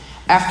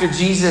After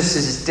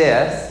Jesus'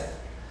 death,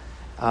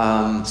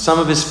 some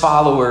of his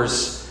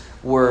followers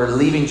were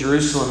leaving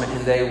Jerusalem,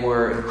 and they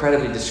were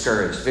incredibly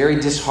discouraged, very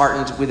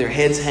disheartened, with their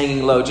heads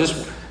hanging low,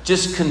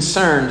 just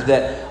concerned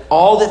that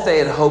all that they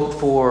had hoped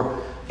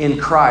for in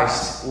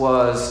Christ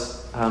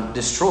was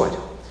destroyed.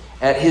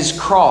 At his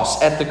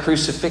cross, at the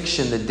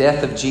crucifixion, the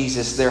death of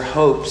Jesus, their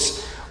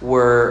hopes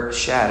were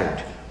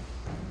shattered.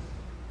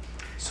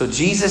 So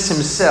Jesus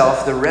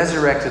himself, the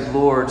resurrected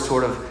Lord,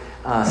 sort of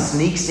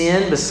sneaks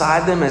in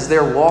beside them as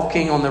they're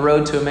walking on the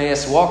road to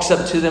Emmaus, walks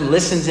up to them,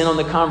 listens in on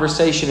the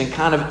conversation, and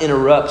kind of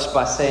interrupts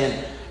by saying,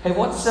 "Hey,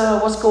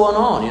 what's going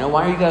on?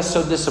 Why are you guys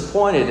so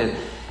disappointed?"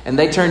 And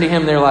they turn to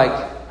him, they're like,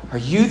 "Are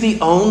you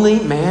the only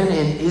man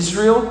in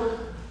Israel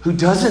who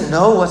doesn't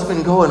know what's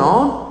been going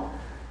on?"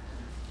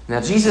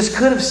 Now, Jesus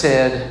could have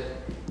said,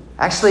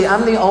 "Actually,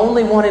 I'm the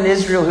only one in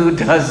Israel who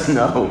does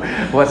know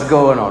what's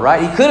going on," right?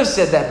 He could have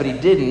said that, but he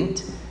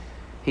didn't.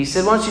 He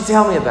said, "Why don't you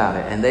tell me about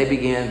it?" And they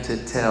began to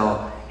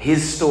tell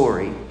his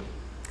story.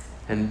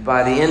 And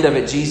by the end of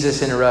it,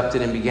 Jesus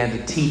interrupted and began to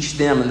teach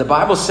them. And the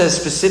Bible says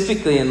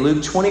specifically in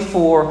Luke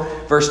 24,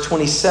 verse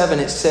 27,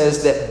 it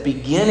says that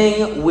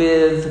beginning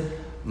with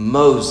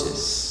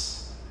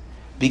Moses,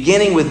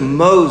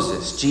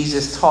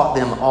 Jesus taught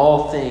them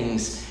all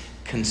things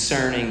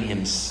concerning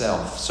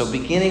himself. So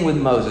beginning with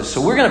Moses. So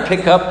we're going to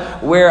pick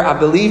up where I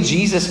believe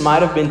Jesus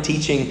might have been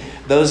teaching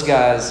those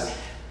guys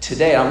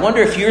today. I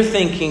wonder if you're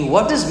thinking,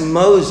 what does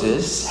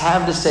Moses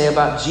have to say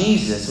about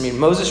Jesus? I mean,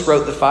 Moses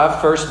wrote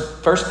the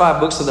first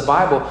five books of the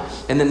Bible,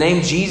 and the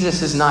name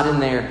Jesus is not in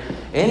there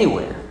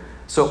anywhere.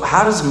 So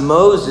how does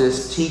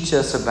Moses teach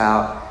us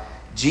about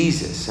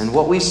Jesus? And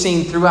what we've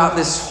seen throughout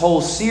this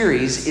whole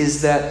series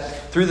is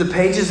that through the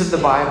pages of the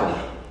Bible,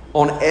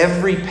 on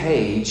every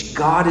page,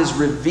 God is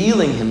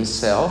revealing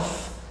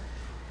himself.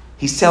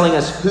 He's telling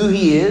us who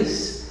he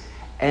is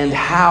and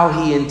how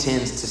he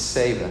intends to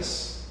save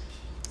us.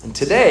 And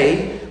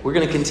today, we're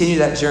going to continue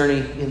that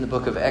journey in the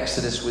book of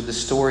Exodus with the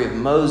story of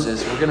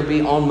Moses. We're going to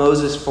be on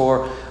Moses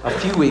for a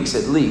few weeks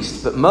at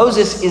least. But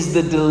Moses is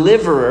the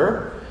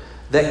deliverer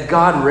that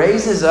God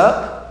raises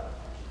up.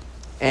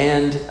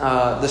 And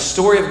the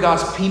story of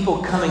God's people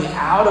coming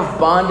out of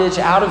bondage,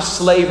 out of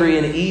slavery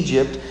in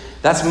Egypt,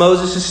 that's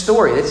Moses'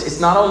 story. It's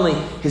not only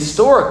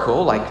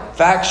historical, like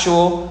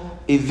factual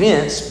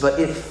events, but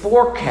it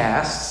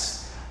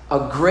forecasts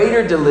a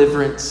greater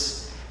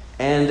deliverance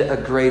and a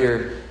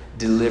greater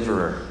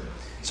deliverer.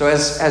 So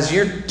as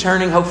you're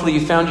turning, hopefully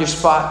you found your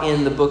spot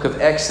in the book of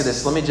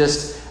Exodus. Let me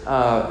just,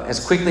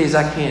 as quickly as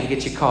I can,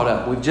 get you caught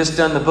up. We've just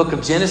done the book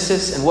of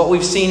Genesis, and what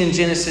we've seen in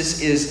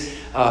Genesis is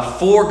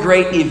 4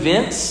 great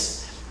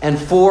events and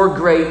 4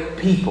 great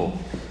people.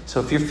 So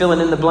if you're filling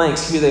in the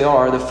blanks, here they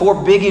are. The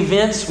 4 big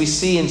events we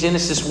see in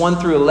Genesis 1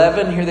 through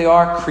 11, here they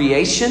are.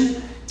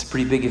 Creation. It's a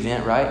pretty big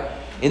event, right?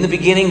 In the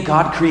beginning,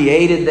 God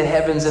created the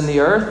heavens and the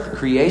earth,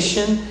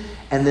 creation.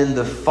 And then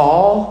the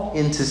fall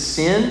into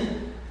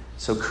sin.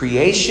 So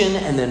creation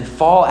and then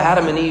fall.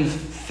 Adam and Eve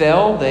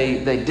fell.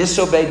 They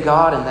disobeyed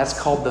God, and that's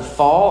called the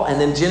fall. And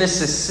then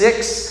Genesis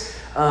 6,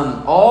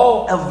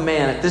 all of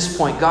man at this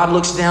point, God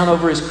looks down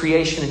over his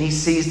creation and he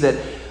sees that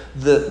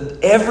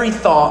every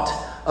thought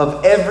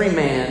of every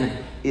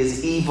man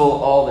is evil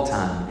all the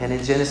time. And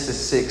in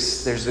Genesis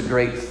 6, there's the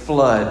great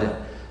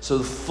flood. So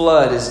the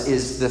flood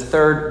is the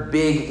 3rd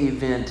big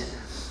event.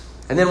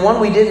 And then one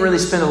we didn't really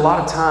spend a lot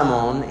of time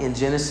on in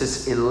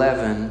Genesis 10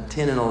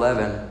 and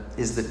 11,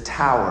 is the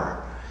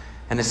tower.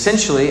 And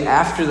essentially,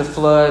 after the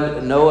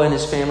flood, Noah and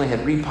his family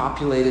had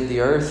repopulated the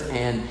earth,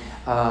 and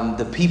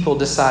the people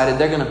decided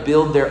they're going to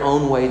build their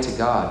own way to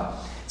God.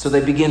 So they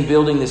begin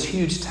building this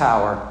huge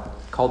tower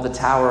called the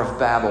Tower of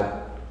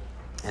Babel.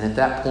 And at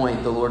that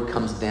point, the Lord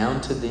comes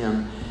down to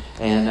them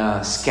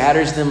and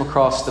scatters them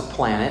across the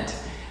planet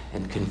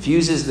and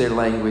confuses their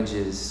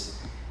languages.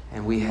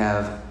 And we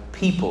have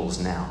peoples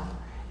now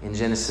in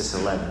Genesis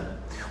 11.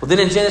 Well, then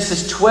in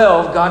Genesis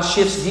 12, God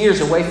shifts gears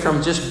away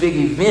from just big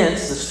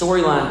events. The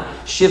storyline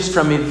shifts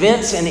from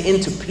events and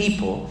into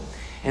people.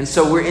 And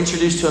so we're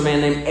introduced to a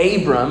man named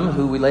Abram,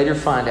 who we later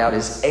find out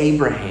is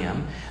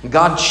Abraham.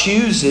 God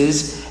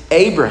chooses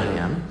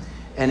Abraham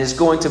and is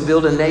going to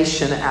build a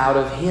nation out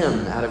of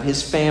him, out of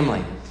his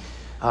family.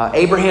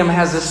 Abraham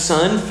has a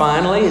son,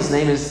 finally. His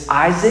name is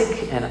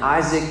Isaac, and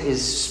Isaac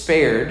is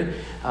spared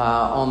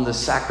on the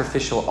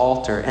sacrificial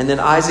altar. And then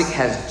Isaac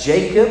has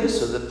Jacob,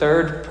 so the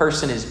 3rd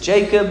person is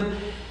Jacob.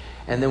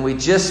 And then we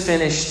just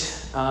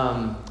finished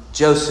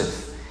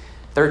Joseph.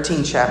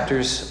 13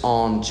 chapters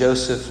on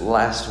Joseph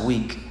last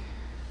week.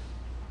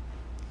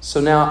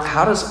 So now,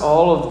 how do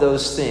all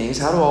those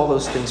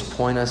things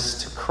point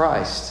us to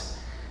Christ?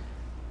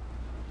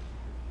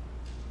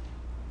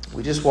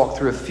 We just walked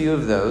through a few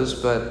of those,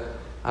 but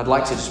I'd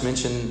like to just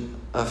mention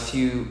a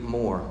few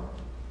more.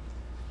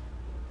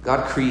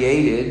 God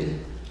created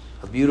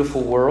a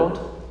beautiful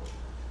world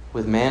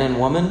with man and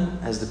woman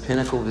as the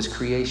pinnacle of his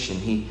creation.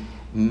 He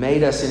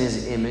made us in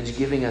his image,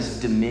 giving us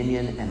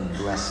dominion and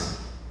blessing.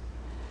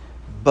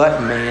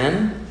 But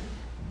man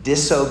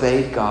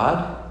disobeyed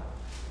God,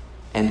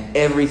 and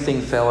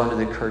everything fell under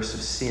the curse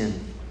of sin.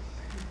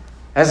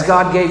 As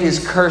God gave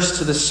his curse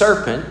to the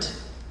serpent,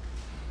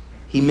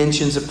 he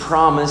mentions a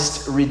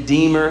promised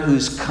Redeemer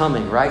who's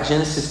coming, right?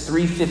 Genesis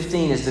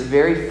 3:15 is the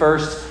very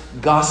first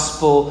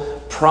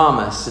gospel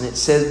promise. And it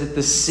says that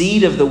the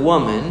seed of the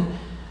woman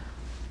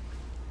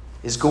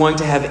is going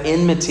to have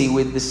enmity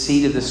with the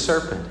seed of the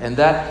serpent. And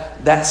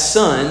that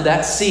son,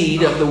 that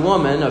seed of the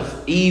woman,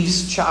 of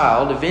Eve's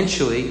child,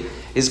 eventually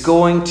is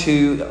going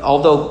to,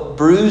 although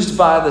bruised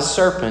by the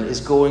serpent,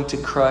 is going to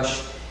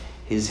crush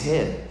his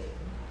head.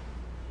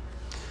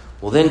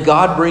 Well, then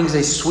God brings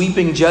a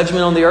sweeping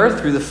judgment on the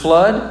earth through the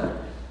flood.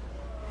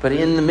 But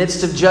in the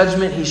midst of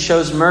judgment, he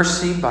shows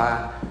mercy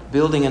by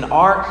building an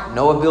ark.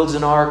 Noah builds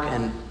an ark,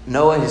 and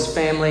Noah, his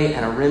family,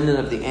 and a remnant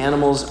of the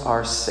animals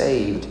are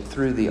saved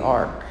through the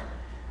ark.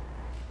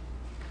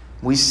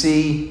 We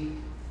see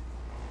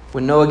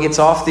when Noah gets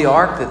off the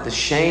ark that the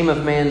shame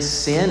of man's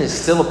sin is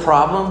still a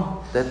problem.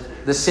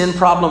 That the sin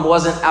problem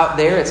wasn't out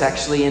there, it's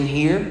actually in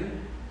here,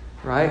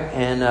 right?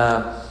 And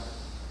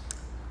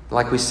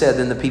like we said,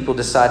 then the people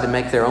decide to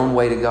make their own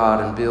way to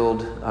God and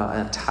build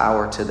a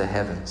tower to the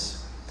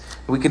heavens.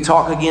 We could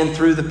talk again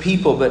through the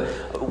people, but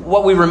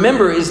what we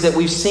remember is that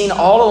we've seen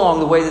all along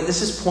the way that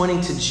this is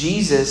pointing to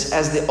Jesus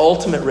as the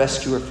ultimate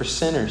rescuer for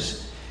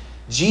sinners.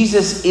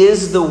 Jesus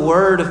is the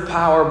word of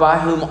power by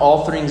whom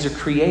all things are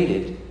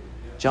created.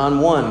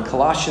 John 1,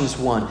 Colossians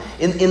 1.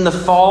 In the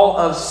fall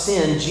of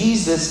sin,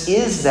 Jesus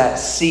is that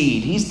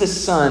seed. He's the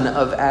son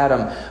of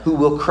Adam who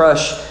will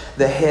crush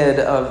the head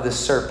of the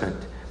serpent.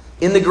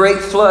 In the great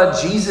flood,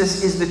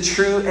 Jesus is the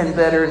true and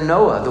better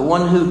Noah, the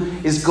one who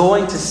is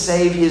going to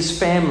save his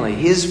family,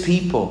 his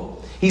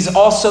people. He's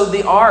also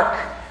the ark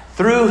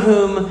through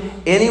whom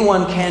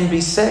anyone can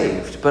be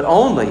saved, but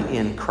only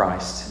in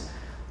Christ.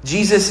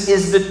 Jesus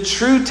is the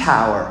true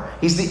tower.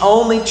 He's the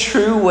only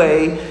true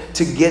way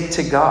to get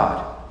to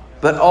God.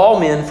 But all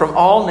men from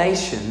all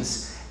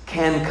nations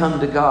can come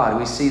to God.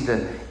 We see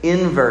the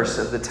inverse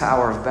of the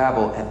Tower of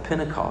Babel at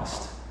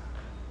Pentecost,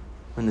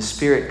 when the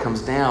Spirit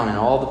comes down and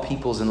all the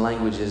peoples and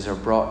languages are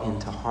brought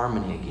into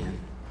harmony again.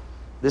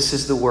 This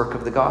is the work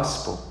of the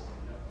gospel.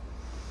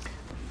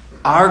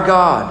 Our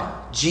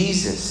God,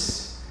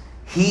 Jesus,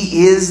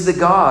 he is the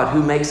God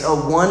who makes a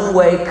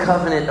one-way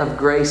covenant of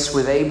grace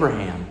with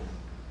Abraham.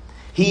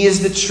 He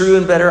is the true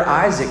and better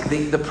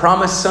Isaac, the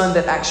promised son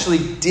that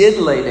actually did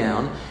lay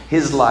down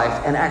his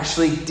life and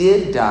actually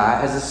did die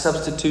as a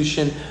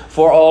substitution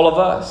for all of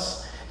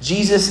us.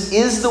 Jesus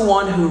is the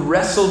one who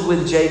wrestled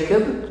with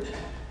Jacob,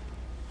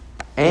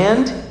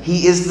 and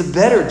he is the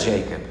better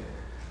Jacob,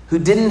 who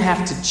didn't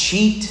have to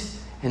cheat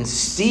and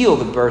steal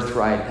the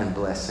birthright and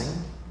blessing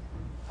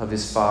of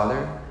his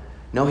father.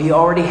 No, he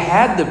already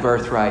had the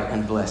birthright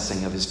and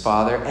blessing of his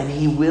father, and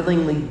he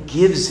willingly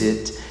gives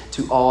it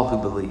to all who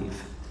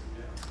believe.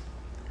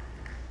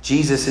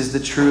 Jesus is the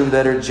true and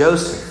better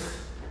Joseph.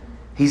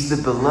 He's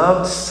the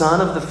beloved son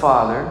of the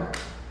Father,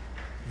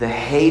 the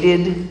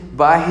hated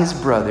by his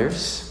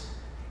brothers,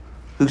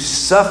 who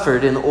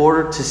suffered in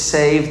order to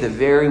save the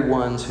very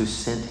ones who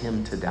sent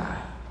him to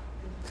die.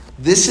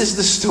 This is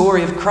the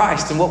story of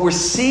Christ. And what we're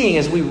seeing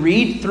as we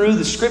read through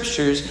the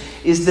scriptures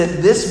is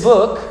that this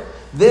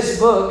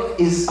book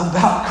is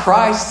about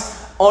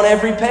Christ on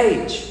every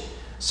page.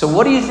 So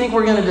what do you think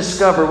we're going to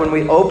discover when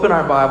we open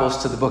our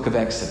Bibles to the book of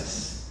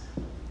Exodus?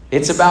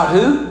 It's about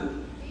who?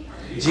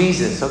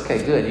 Jesus.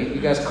 Okay, good.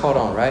 You guys caught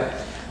on, right?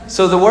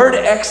 So the word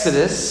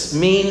Exodus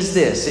means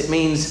this. It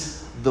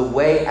means the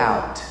way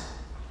out.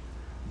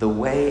 The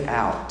way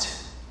out.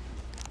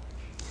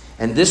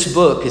 And this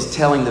book is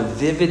telling the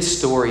vivid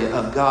story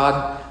of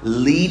God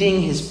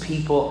leading his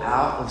people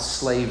out of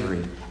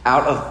slavery,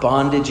 out of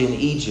bondage in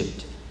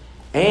Egypt.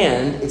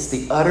 And it's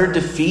the utter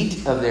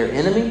defeat of their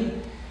enemy.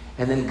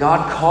 And then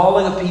God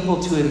calling a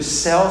people to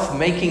himself,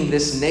 making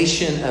this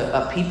nation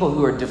a people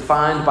who are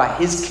defined by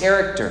his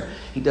character.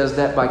 He does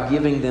that by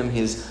giving them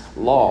his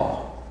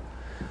law.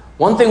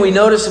 One thing we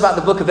notice about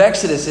the book of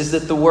Exodus is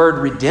that the word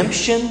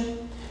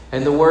redemption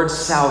and the word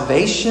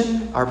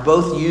salvation are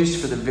both used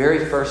for the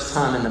very first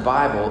time in the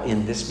Bible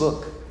in this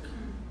book.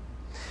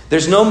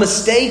 There's no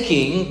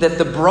mistaking that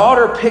the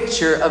broader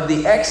picture of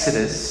the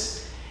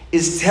Exodus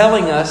is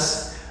telling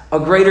us a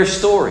greater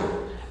story.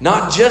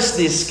 Not just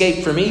the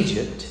escape from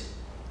Egypt,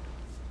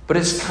 but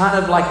it's kind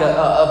of like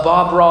a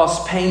Bob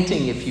Ross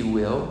painting, if you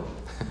will,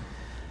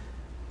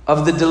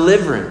 of the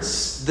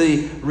deliverance,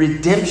 the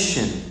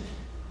redemption,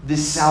 the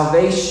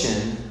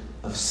salvation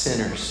of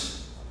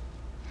sinners.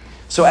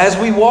 So as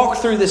we walk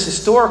through this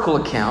historical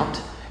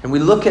account and we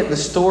look at the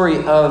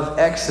story of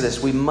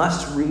Exodus, we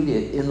must read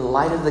it in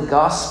light of the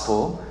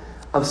gospel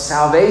of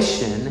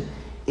salvation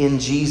in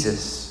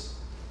Jesus.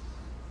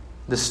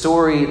 The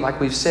story, like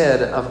we've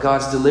said, of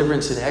God's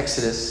deliverance in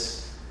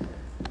Exodus,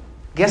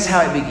 guess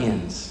how it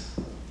begins?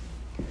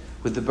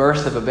 With the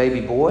birth of a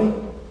baby boy,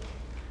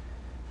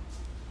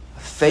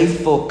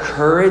 faithful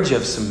courage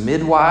of some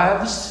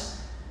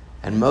midwives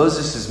and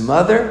Moses'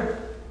 mother,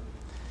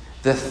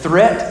 the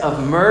threat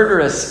of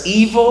murderous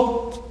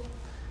evil,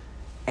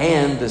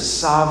 and the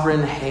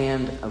sovereign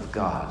hand of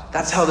God.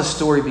 That's how the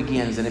story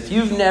begins. And if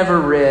you've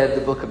never read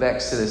the book of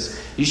Exodus,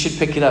 you should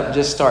pick it up.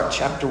 Just start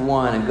chapter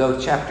 1 and go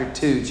chapter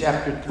 2,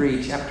 chapter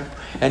 3, chapter 4,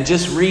 and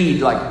just read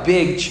like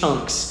big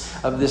chunks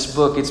of this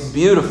book. It's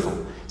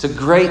beautiful. It's a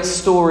great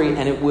story,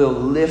 and it will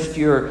lift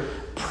your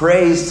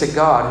praise to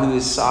God, who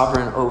is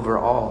sovereign over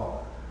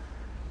all.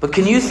 But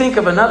can you think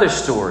of another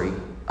story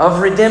of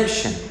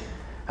redemption,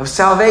 of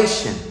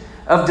salvation,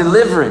 of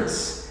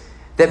deliverance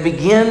that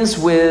begins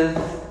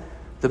with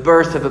the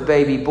birth of a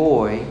baby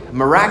boy, a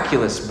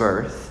miraculous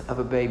birth of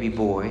a baby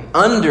boy,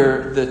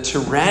 under the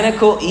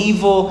tyrannical,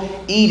 evil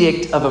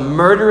edict of a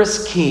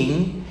murderous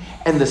king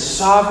and the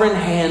sovereign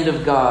hand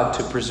of God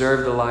to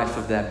preserve the life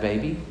of that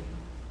baby?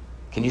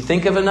 Can you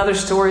think of another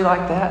story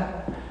like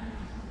that?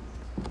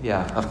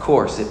 Yeah, of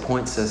course, it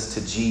points us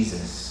to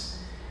Jesus.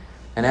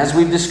 And as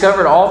we've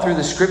discovered all through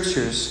the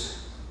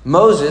scriptures,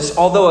 Moses,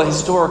 although a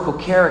historical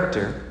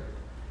character,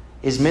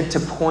 is meant to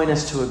point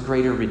us to a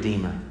greater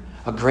Redeemer,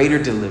 a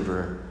greater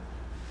deliverer.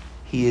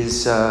 He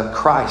is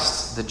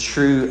Christ, the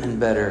true and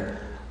better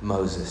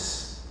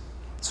Moses.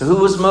 So who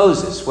was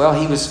Moses? Well,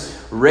 he was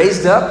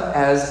raised up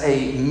as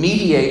a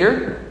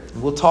mediator.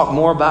 We'll talk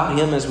more about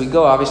him as we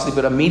go, obviously,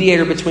 but a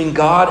mediator between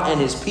God and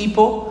his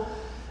people.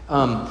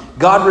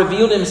 God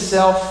revealed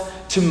himself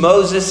to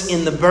Moses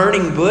in the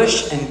burning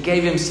bush and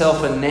gave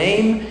himself a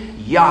name,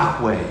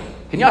 Yahweh.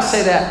 Can y'all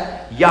say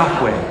that?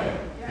 Yahweh.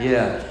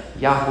 Yeah.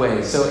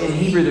 Yahweh. So in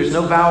Hebrew, there's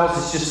no vowels.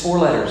 It's just 4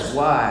 letters.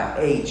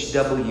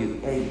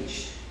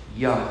 Y-H-W-H.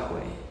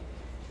 Yahweh.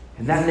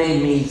 And that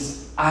name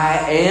means I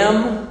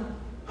am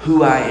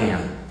who I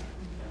am.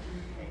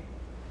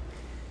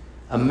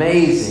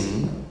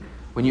 Amazing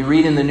when you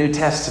read in the New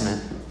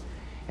Testament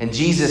and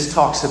Jesus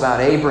talks about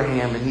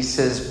Abraham and he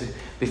says,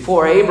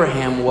 before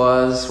Abraham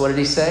was, what did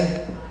he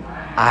say?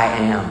 I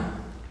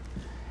am.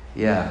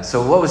 Yeah.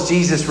 So what was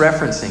Jesus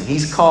referencing?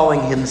 He's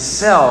calling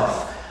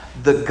himself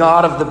the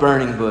God of the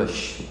burning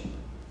bush.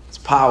 It's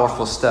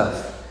powerful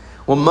stuff.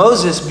 Well,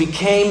 Moses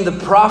became the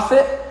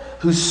prophet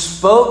who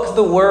spoke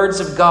the words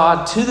of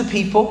God to the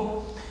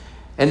people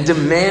and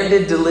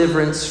demanded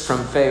deliverance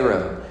from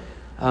Pharaoh.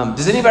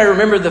 Does anybody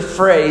remember the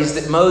phrase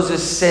that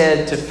Moses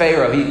said to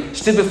Pharaoh? He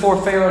stood before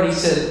Pharaoh and he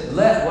said,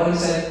 what did he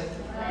say?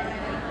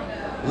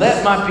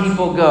 Let my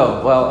people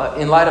go. Well,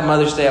 in light of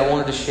Mother's Day, I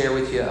wanted to share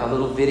with you a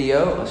little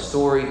video, a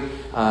story.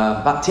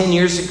 About 10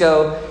 years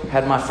ago,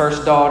 had my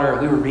first daughter.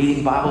 We were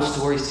reading Bible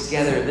stories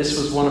together. This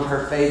was one of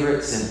her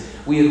favorites, and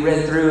we had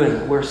read through,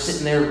 and we're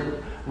sitting there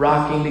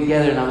rocking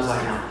together. And I was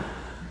like,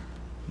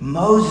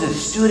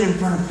 Moses stood in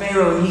front of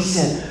Pharaoh, and he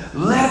said,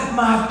 "Let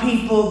my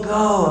people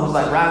go." I was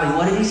like, "Riley,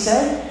 what did he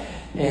say?"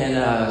 And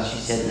she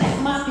said,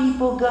 "Let my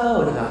people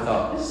go." And I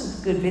thought, this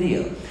is a good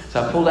video.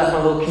 So I pulled out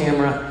my little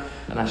camera,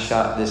 and I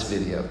shot this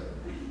video.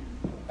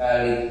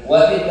 Riley,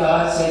 what did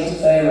God say to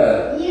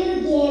Pharaoh?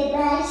 You get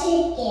my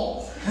ticket.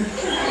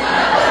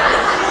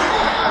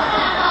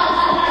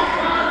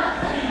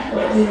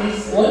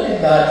 What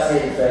did God say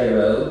to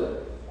Pharaoh?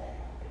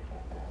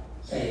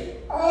 Say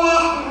it.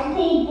 Let my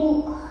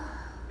people go.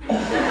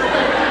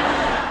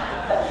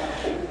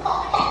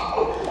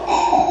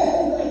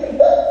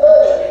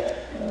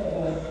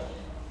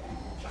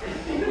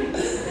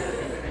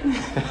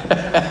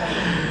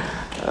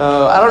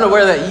 I don't know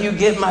where that "you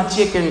get my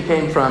chicken"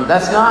 came from.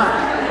 That's not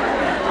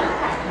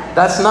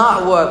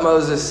what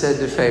Moses said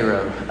to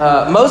Pharaoh.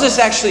 Moses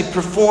actually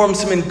performed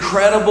some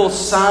incredible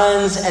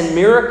signs and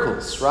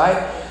miracles,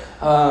 right?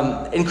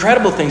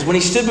 Incredible things. When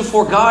he stood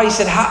before God, he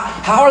said,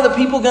 how are the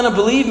people going to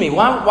believe me?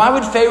 Why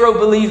would Pharaoh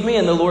believe me?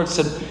 And the Lord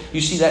said,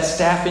 "You see that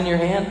staff in your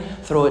hand?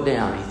 Throw it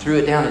down." He threw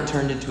it down. It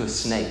turned into a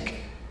snake.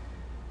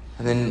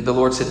 And then the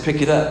Lord said,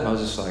 "Pick it up."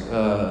 Moses was like,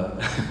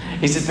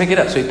 He said, "Pick it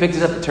up." So he picked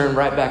it up and turned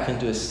right back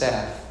into a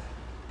staff.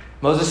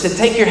 Moses said,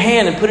 "Take your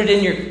hand and put it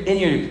in your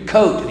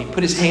coat." And he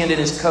put his hand in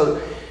his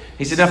coat.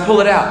 He said, "Now pull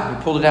it out." And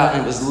he pulled it out,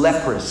 and it was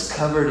leprous,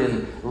 covered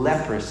in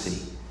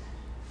leprosy.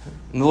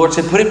 And the Lord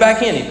said, "Put it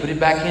back in." He put it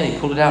back in. He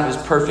pulled it out. It was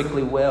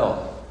perfectly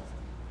well.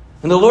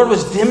 And the Lord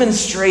was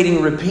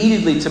demonstrating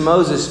repeatedly to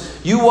Moses,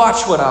 "You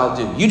watch what I'll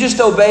do. You just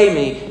obey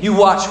me. You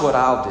watch what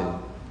I'll do."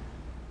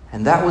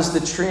 And that was the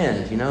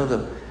trend.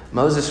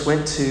 Moses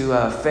went to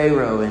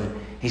Pharaoh, and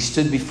he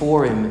stood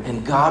before him,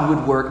 and God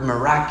would work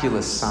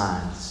miraculous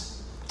signs.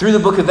 Through the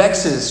book of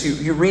Exodus,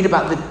 you read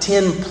about the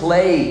 10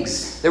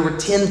 plagues. There were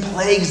 10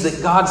 plagues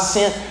that God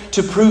sent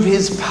to prove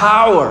his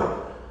power.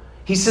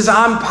 He says,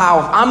 "I'm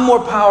powerful. I'm more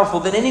powerful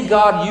than any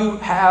God you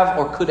have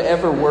or could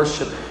ever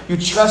worship. You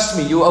trust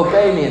me. You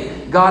obey me."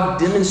 And God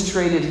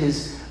demonstrated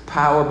his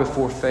power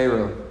before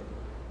Pharaoh.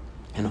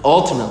 And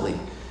ultimately,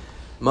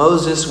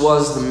 Moses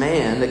was the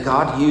man that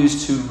God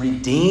used to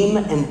redeem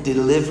and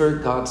deliver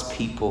God's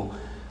people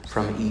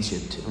from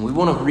Egypt. And we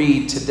want to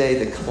read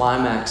today the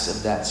climax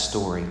of that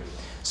story.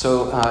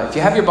 So if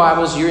you have your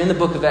Bibles, you're in the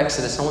book of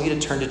Exodus. I want you to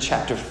turn to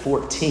chapter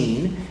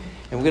 14.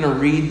 And we're going to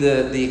read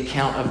the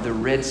account of the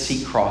Red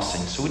Sea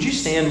crossing. So would you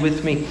stand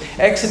with me?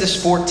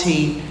 Exodus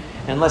 14,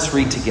 and let's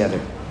read together.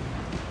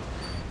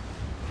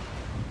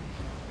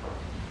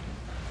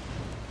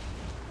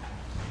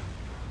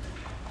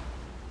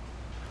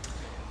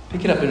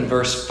 Pick it up in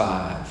verse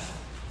 5.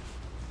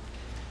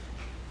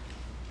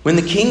 When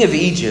the king of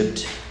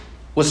Egypt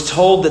was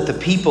told that the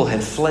people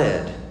had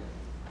fled,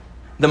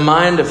 the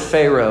mind of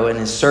Pharaoh and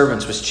his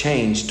servants was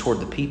changed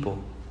toward the people.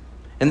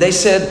 And they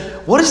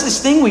said, "What is this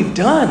thing we've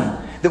done,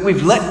 that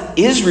we've let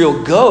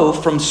Israel go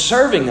from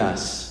serving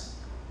us?"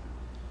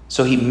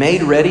 So he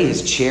made ready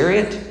his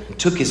chariot and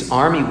took his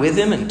army with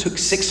him and took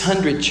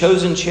 600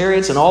 chosen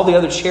chariots and all the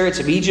other chariots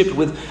of Egypt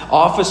with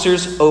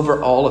officers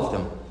over all of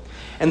them.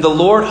 And the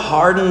Lord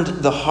hardened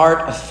the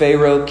heart of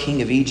Pharaoh,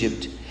 king of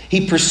Egypt.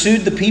 He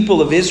pursued the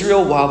people of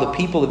Israel while the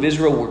people of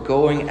Israel were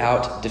going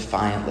out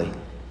defiantly.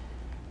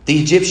 The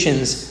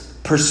Egyptians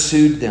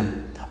pursued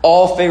them,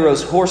 all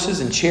Pharaoh's horses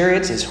and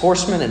chariots, his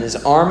horsemen and his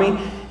army,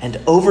 and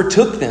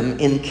overtook them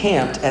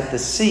encamped at the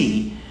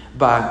sea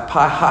by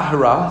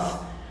Pi-hahiroth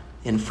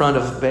in front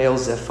of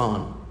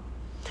Baal-zephon.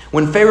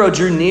 When Pharaoh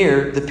drew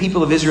near, the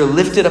people of Israel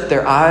lifted up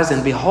their eyes,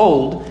 and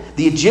behold,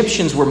 the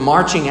Egyptians were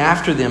marching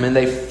after them, and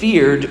they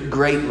feared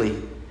greatly.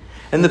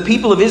 And the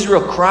people of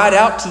Israel cried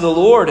out to the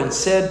Lord and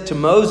said to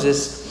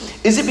Moses,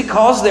 "Is it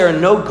because there are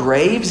no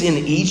graves in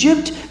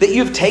Egypt that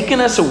you have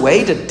taken us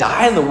away to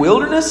die in the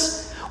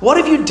wilderness? What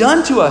have you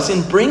done to us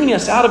in bringing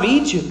us out of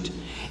Egypt?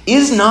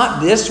 Is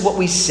not this what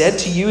we said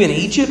to you in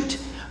Egypt?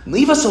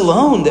 Leave us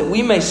alone that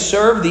we may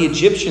serve the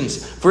Egyptians,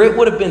 for it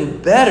would have been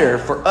better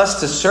for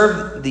us to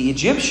serve the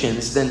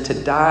Egyptians than to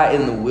die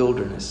in the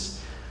wilderness."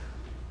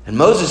 And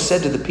Moses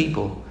said to the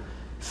people,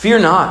 "Fear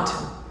not,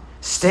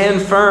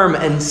 stand firm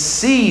and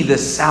see the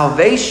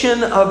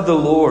salvation of the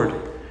Lord,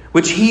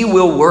 which he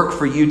will work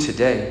for you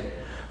today.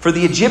 For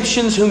the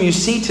Egyptians whom you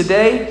see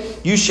today,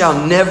 you shall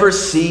never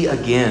see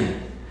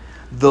again.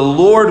 The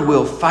Lord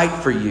will fight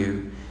for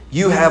you.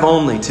 You have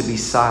only to be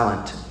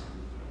silent."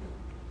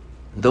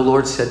 The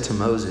Lord said to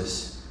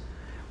Moses,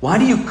 "Why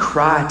do you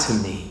cry to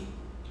me?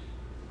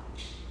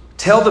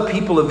 Tell the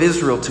people of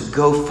Israel to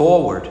go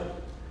forward.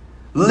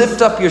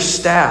 Lift up your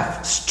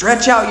staff,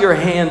 stretch out your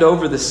hand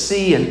over the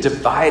sea and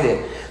divide it,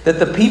 that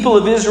the people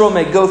of Israel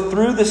may go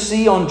through the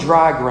sea on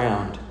dry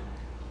ground.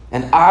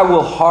 And I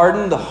will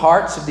harden the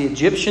hearts of the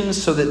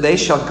Egyptians so that they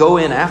shall go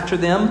in after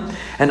them,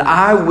 and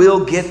I will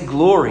get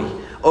glory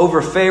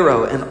over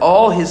Pharaoh and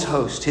all his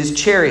host, his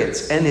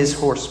chariots and his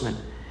horsemen.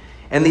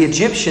 And the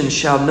Egyptians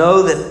shall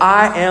know that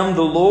I am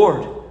the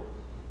Lord,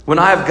 when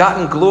I have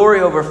gotten glory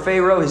over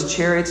Pharaoh, his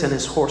chariots and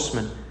his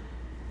horsemen."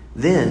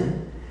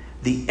 Then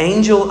the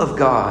angel of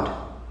God,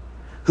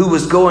 who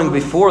was going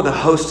before the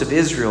host of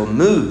Israel,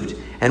 moved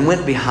and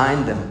went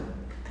behind them.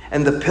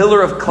 And the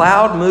pillar of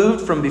cloud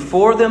moved from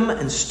before them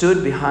and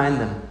stood behind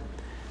them,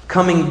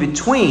 coming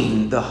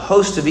between the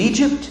host of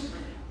Egypt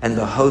and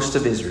the host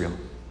of Israel.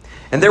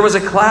 And there was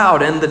a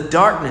cloud and the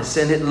darkness,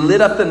 and it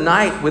lit up the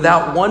night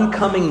without one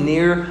coming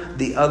near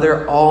the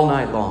other all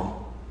night long.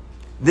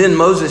 Then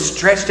Moses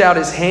stretched out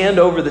his hand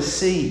over the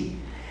sea,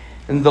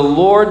 and the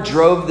Lord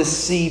drove the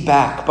sea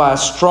back by a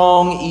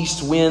strong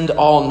east wind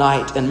all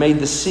night and made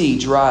the sea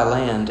dry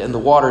land, and the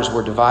waters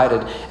were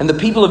divided. And the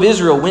people of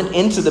Israel went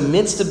into the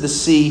midst of the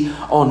sea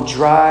on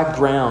dry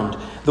ground,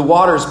 the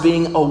waters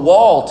being a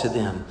wall to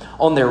them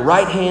on their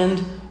right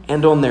hand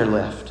and on their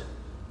left.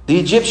 The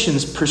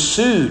Egyptians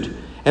pursued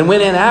and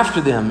went in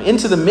after them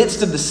into the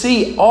midst of the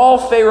sea, all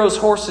Pharaoh's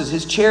horses,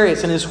 his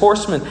chariots, and his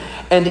horsemen.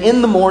 And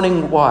in the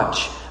morning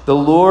watch, the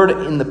Lord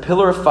in the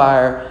pillar of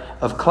fire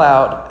of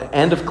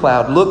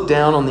cloud looked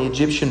down on the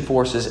Egyptian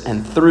forces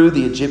and threw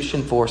the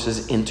Egyptian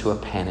forces into a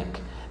panic,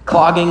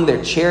 clogging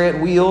their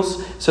chariot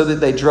wheels so that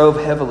they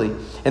drove heavily.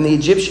 And the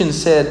Egyptians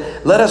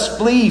said, "Let us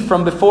flee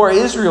from before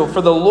Israel,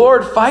 for the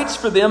Lord fights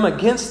for them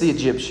against the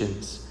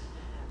Egyptians."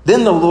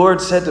 Then the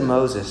Lord said to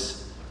Moses,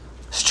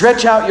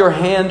 "Stretch out your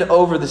hand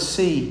over the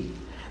sea,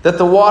 that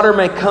the water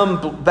may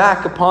come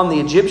back upon the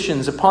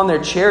Egyptians, upon their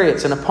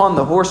chariots, and upon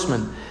the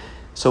horsemen."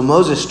 So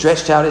Moses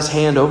stretched out his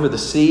hand over the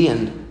sea,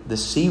 and the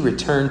sea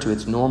returned to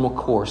its normal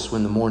course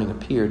when the morning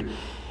appeared.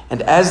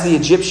 And as the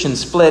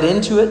Egyptians fled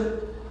into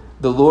it,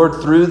 the Lord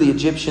threw the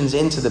Egyptians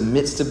into the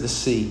midst of the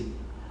sea.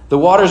 The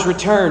waters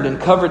returned and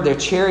covered their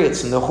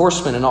chariots and the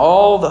horsemen and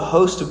all the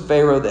host of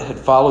Pharaoh that had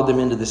followed them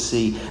into the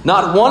sea.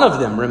 Not one of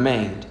them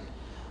remained.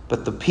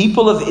 But the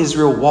people of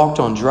Israel walked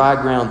on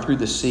dry ground through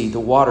the sea, the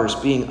waters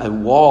being a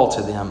wall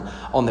to them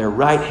on their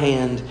right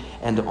hand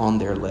and on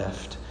their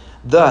left.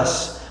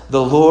 Thus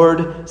the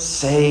Lord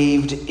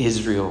saved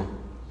Israel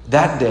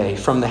that day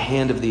from the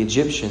hand of the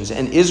Egyptians.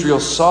 And Israel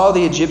saw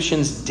the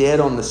Egyptians dead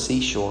on the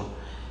seashore.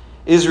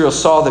 Israel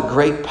saw the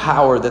great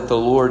power that the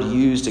Lord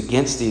used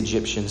against the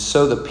Egyptians.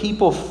 So the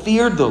people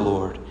feared the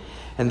Lord,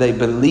 and they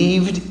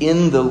believed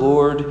in the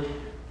Lord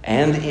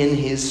and in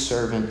his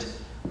servant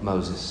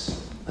Moses.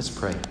 Let's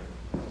pray.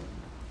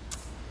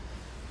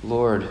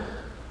 Lord,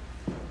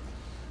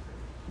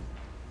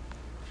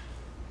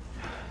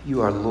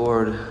 you are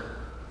Lord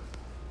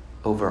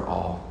over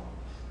all.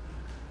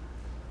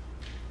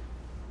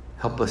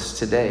 Help us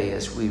today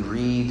as we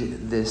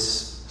read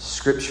this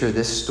scripture,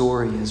 this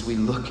story, as we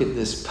look at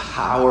this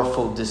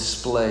powerful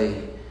display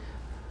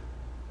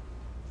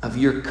of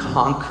your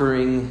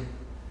conquering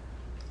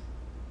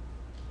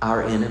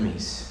our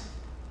enemies,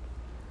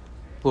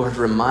 Lord,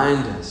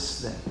 remind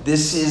us that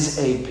this is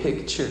a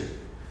picture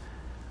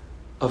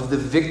of the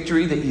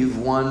victory that you've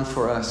won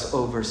for us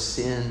over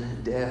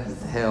sin,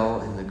 death,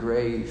 hell, and the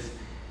grave.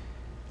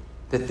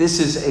 That this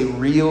is a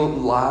real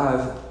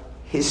live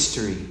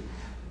history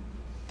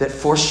that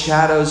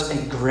foreshadows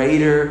a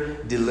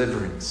greater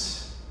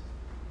deliverance.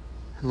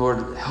 And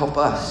Lord, help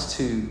us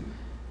to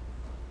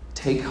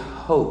take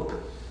hope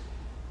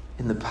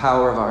in the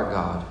power of our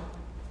God.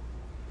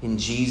 In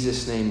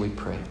Jesus' name we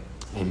pray.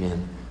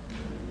 Amen.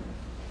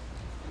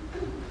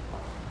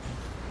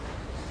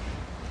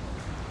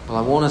 Well,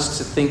 I want us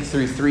to think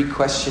through 3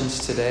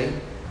 questions today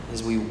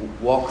as we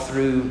walk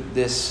through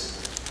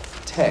this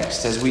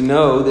text. As we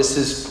know, this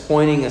is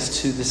pointing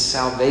us to the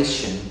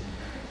salvation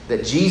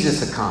that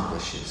Jesus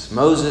accomplishes.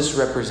 Moses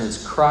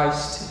represents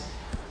Christ,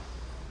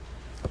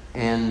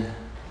 and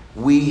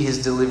we,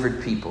 his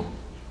delivered people.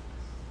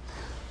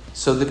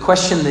 So the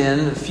question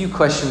then, a few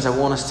questions I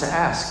want us to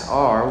ask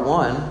are,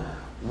 1,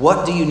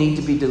 what do you need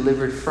to be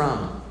delivered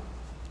from?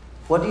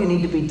 What do you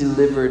need to be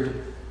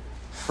delivered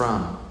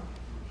from?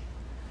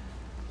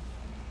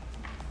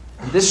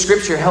 This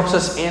scripture helps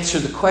us answer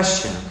the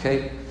question,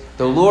 okay?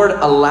 The Lord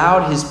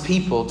allowed his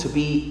people to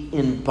be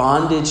in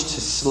bondage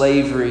to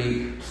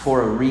slavery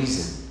for a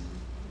reason.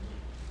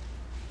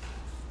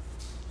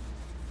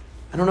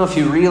 I don't know if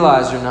you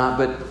realize or not,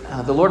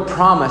 but the Lord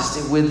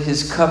promised with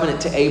his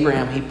covenant to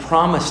Abraham, he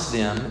promised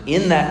them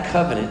in that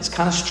covenant. It's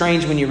kind of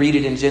strange when you read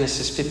it in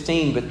Genesis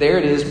 15, but there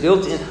it is,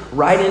 built in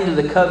right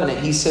into the covenant.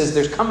 He says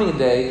there's coming a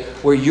day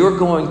where you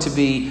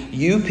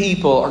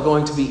people are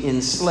going to be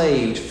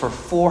enslaved for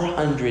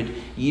 400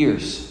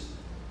 years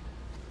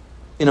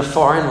in a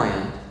foreign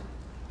land,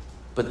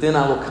 but then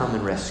I will come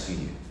and rescue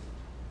you.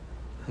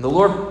 And the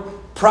Lord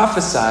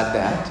prophesied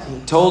that. He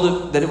told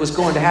it that it was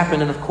going to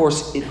happen, and of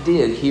course it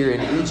did here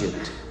in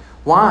Egypt.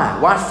 Why?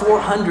 Why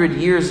 400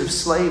 years of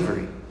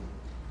slavery?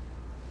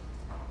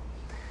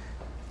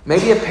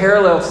 Maybe a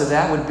parallel to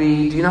that would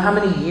be, do you know how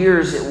many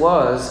years it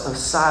was of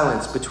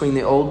silence between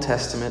the Old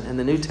Testament and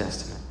the New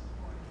Testament?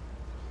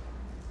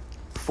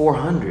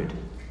 400.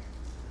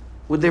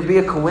 Would there be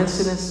a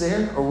coincidence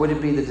there, or would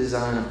it be the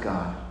design of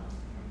God?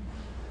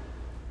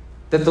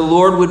 That the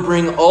Lord would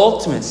bring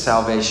ultimate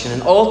salvation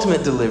and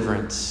ultimate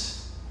deliverance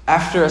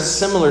after a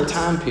similar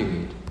time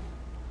period.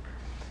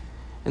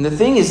 And the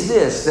thing is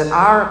this, that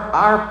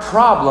our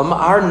problem,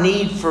 our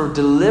need for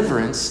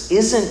deliverance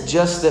isn't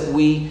just that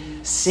we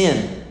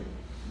sin.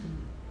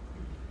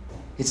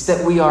 It's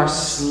that we are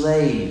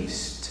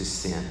slaves to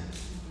sin,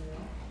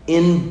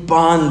 in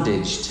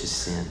bondage to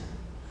sin.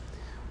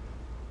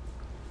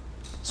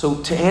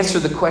 So to answer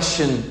the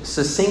question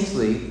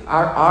succinctly,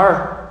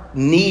 our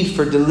need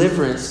for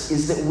deliverance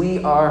is that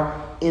we are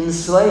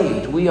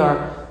enslaved. We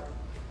are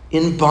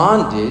in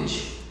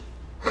bondage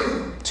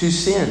to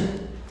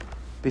sin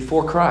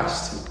before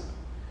Christ.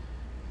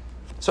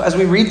 So as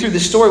we read through the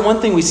story,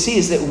 one thing we see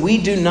is that we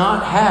do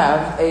not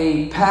have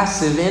a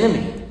passive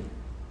enemy.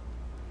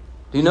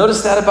 Do you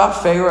notice that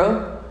about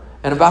Pharaoh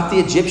and about the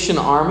Egyptian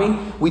army?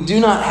 We do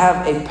not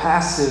have a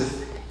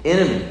passive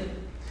enemy.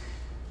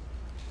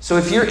 So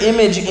if your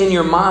image in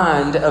your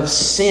mind of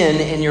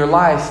sin in your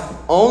life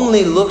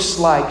only looks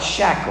like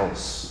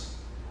shackles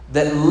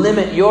that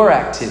limit your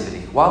activity,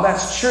 while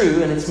that's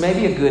true and it's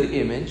maybe a good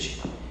image,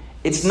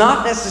 it's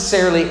not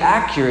necessarily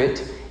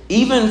accurate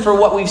even for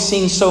what we've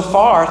seen so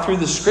far through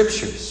the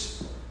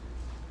scriptures.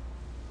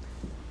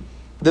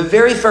 The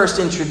very first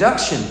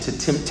introduction to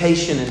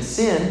temptation and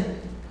sin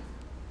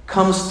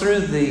comes through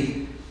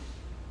the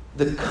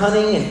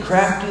cunning and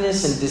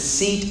craftiness and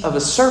deceit of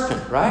a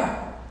serpent, right?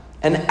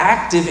 An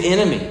active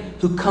enemy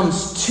who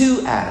comes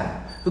to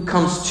Adam, who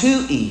comes to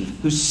Eve,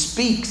 who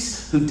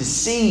speaks, who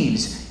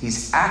deceives.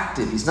 He's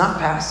active. He's not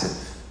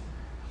passive.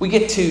 We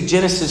get to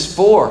Genesis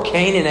 4,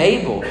 Cain and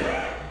Abel.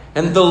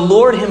 And the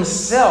Lord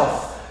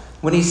himself,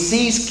 when he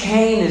sees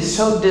Cain, is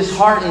so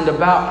disheartened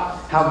about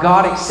how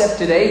God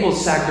accepted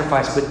Abel's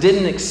sacrifice but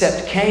didn't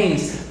accept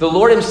Cain's. The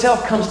Lord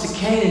himself comes to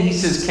Cain and he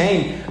says,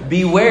 Cain,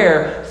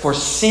 beware, for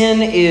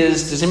sin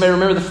is, does anybody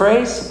remember the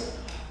phrase?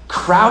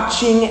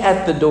 Crouching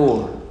at the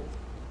door.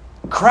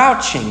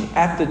 Crouching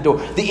at the door.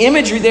 The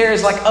imagery there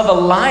is like of a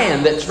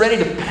lion that's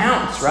ready to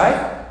pounce,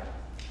 right?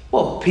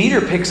 Well, Peter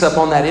picks up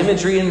on that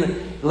imagery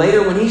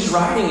later when he's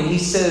writing, and he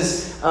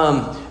says,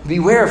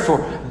 beware,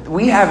 for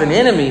we have an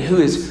enemy who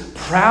is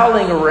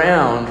prowling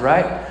around,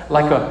 right?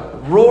 Like a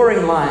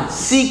roaring lion,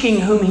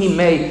 seeking whom he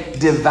may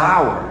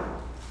devour.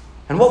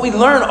 And what we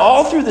learn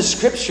all through the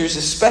scriptures,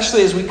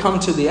 especially as we come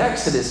to the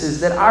Exodus,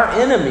 is that our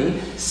enemy,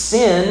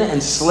 sin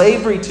and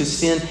slavery to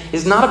sin,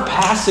 is not a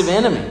passive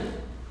enemy.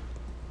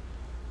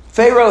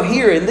 Pharaoh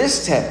here in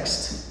this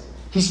text,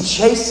 he's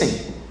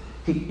chasing.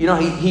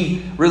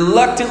 He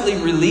reluctantly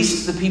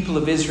released the people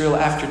of Israel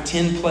after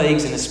 10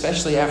 plagues, and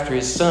especially after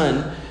his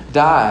son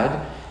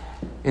died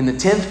in the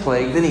 10th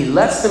plague. Then he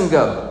lets them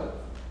go.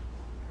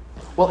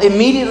 Well,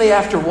 immediately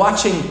after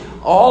watching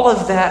all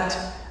of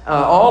that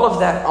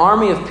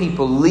army of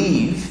people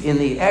leave in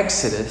the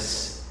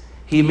Exodus,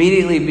 he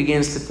immediately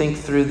begins to think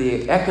through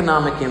the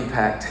economic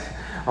impact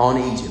on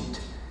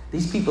Egypt.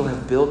 These people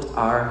have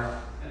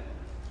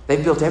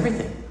they've built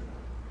everything.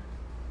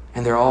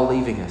 And they're all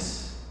leaving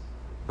us.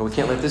 And we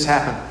can't let this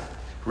happen.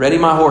 Ready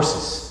my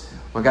horses.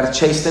 We've got to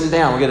chase them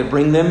down. We've got to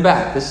bring them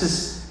back.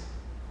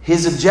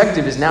 His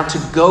objective is now to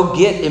go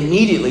get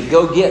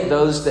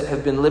those that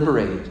have been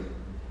liberated.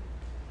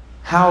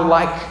 How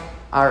like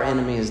our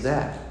enemy is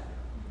that?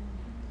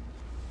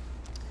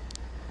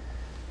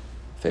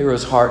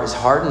 Pharaoh's heart is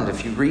hardened.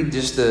 If you read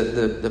just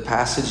the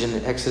passage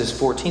in Exodus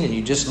 14 and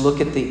you just look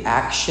at the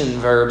action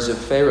verbs of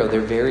Pharaoh,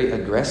 they're very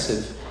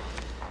aggressive.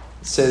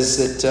 It says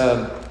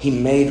that he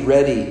made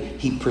ready,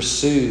 he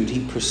pursued,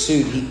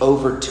 he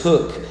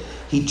overtook,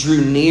 he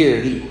drew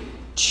near, he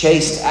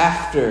chased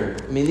after.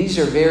 I mean, these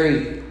are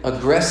very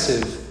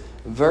aggressive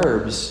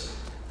verbs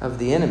of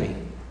the enemy.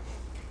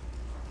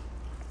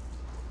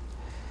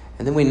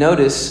 And then we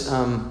notice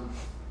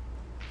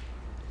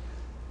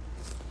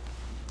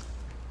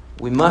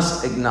we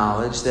must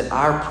acknowledge that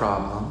our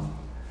problem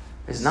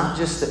is not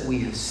just that we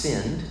have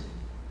sinned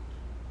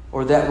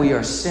or that we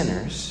are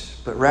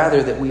sinners, but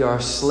rather that we are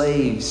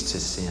slaves to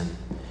sin.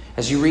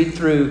 As you read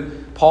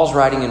through Paul's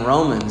writing in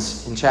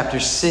Romans, in chapter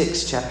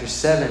 6, chapter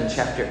 7,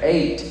 chapter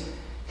 8,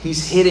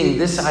 he's hitting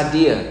this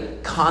idea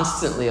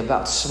constantly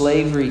about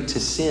slavery to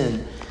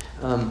sin.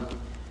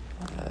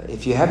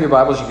 If you have your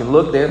Bibles, you can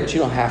look there, but you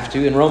don't have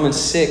to. In Romans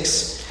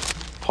 6,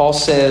 Paul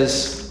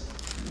says,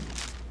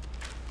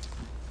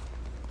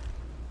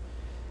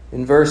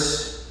 in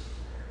verse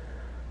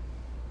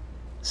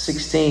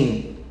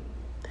 16,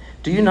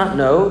 do you not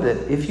know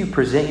that if you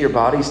present your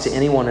bodies to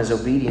anyone as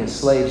obedient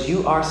slaves,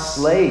 you are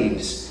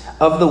slaves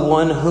of the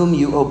one whom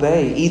you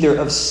obey, either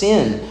of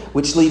sin,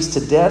 which leads to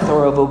death,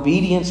 or of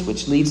obedience,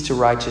 which leads to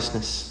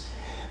righteousness?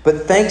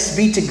 But thanks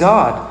be to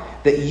God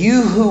that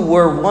you who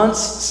were once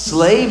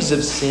slaves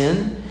of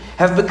sin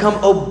have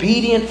become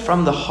obedient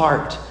from the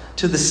heart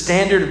to the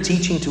standard of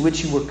teaching to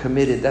which you were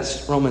committed.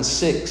 That's Romans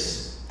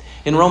 6.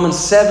 In Romans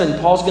 7,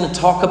 Paul's going to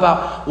talk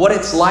about what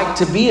it's like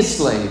to be a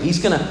slave.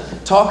 He's going to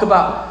talk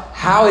about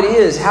how it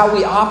is, how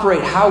we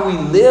operate, how we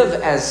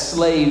live as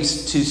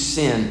slaves to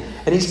sin.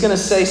 And he's going to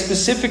say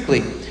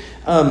specifically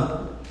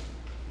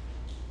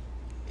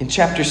in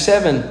chapter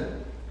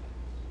 7,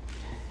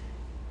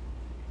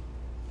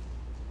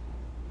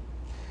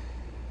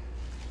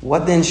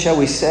 what then shall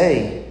we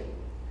say?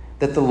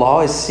 That the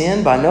law is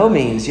sin? By no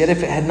means. Yet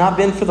if it had not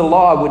been for the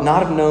law, I would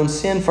not have known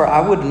sin, for I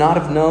would not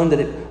have known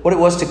what it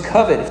was to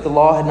covet if the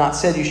law had not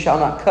said, you shall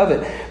not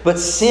covet. But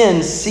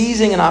sin,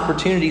 seizing an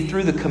opportunity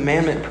through the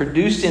commandment,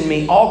 produced in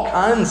me all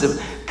kinds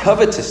of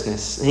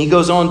covetousness. And he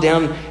goes on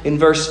down in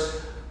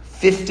verse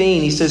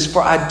 15. He says,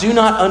 for I do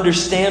not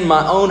understand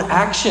my own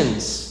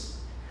actions.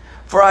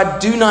 For I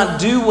do not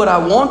do what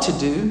I want to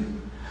do,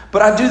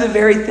 but I do the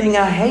very thing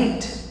I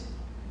hate.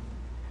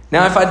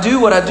 Now, if I do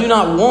what I do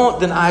not want,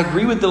 then I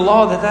agree with the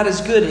law that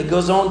is good. And he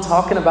goes on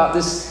talking about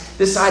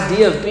this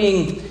idea of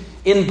being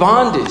in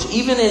bondage.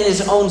 Even in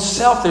his own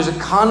self, there's a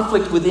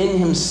conflict within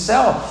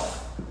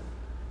himself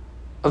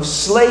of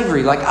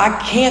slavery. Like,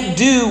 I can't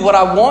do what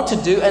I want to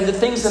do, and the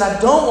things that I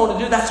don't want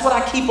to do, that's what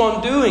I keep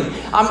on doing.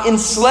 I'm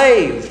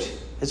enslaved,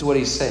 is what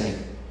he's saying.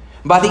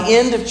 By the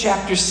end of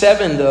chapter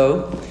 7,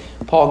 though,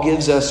 Paul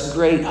gives us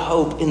great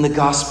hope in the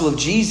gospel of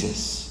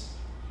Jesus.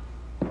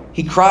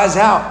 He cries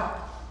out.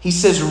 He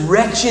says,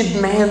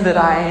 wretched man that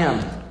I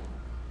am.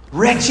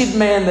 Wretched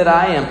man that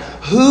I am.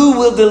 Who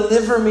will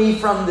deliver me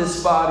from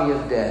this body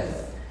of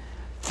death?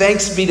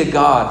 Thanks be to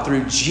God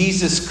through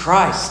Jesus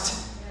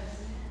Christ.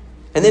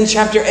 And then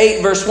chapter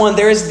 8, verse 1,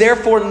 there is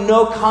therefore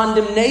no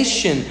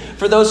condemnation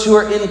for those who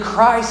are in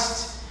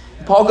Christ.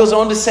 Paul goes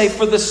on to say,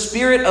 for the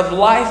Spirit of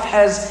life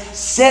has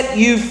set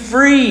you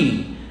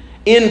free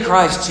in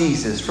Christ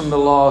Jesus from the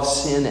law of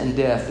sin and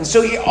death. And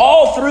so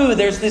all through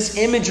there's this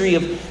imagery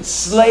of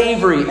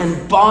slavery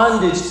and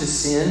bondage to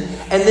sin,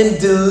 and then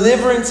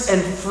deliverance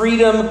and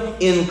freedom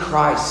in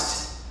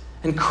Christ.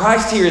 And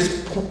Christ here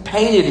is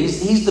painted.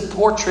 He's the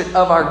portrait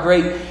of our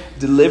great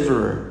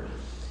deliverer.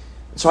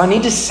 So I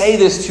need to say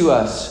this to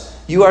us.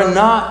 You are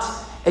not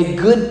a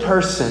good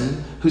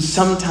person who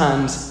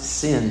sometimes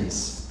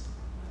sins.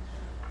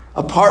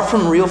 Apart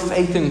from real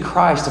faith in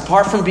Christ,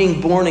 apart from being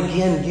born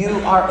again, you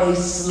are a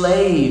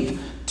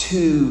slave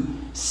to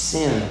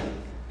sin.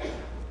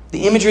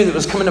 The imagery that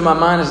was coming to my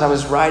mind as I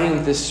was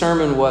writing this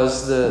sermon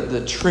was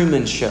the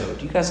Truman Show.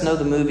 Do you guys know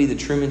the movie, The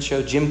Truman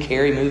Show? Jim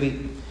Carrey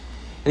movie.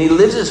 And he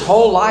lives his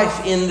whole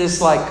life in this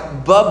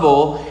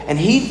bubble, and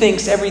he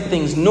thinks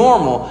everything's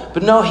normal.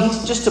 But no,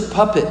 he's just a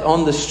puppet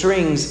on the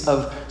strings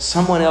of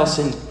someone else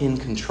in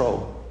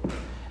control.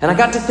 And I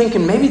got to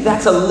thinking, maybe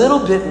that's a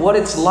little bit what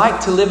it's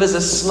like to live as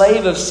a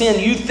slave of sin.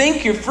 You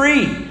think you're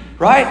free,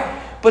 right?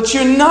 But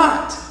you're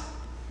not.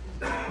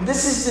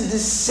 This is the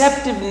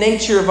deceptive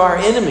nature of our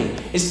enemy,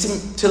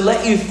 is to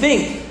let you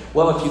think,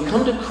 well, if you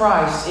come to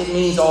Christ, it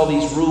means all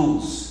these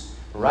rules.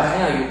 Right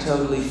now, you're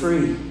totally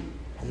free.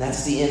 And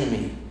that's the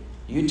enemy.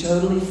 You're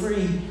totally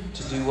free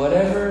to do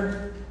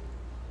whatever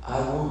I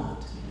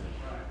want.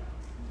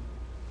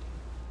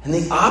 And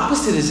the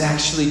opposite is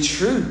actually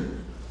true.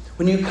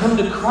 When you come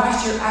to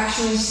Christ, you're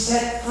actually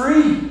set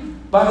free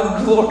by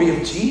the glory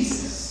of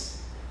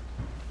Jesus.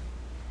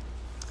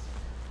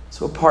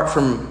 So apart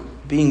from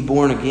being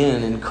born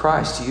again in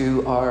Christ,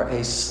 you are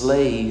a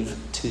slave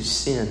to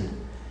sin.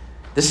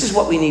 This is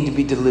what we need to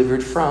be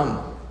delivered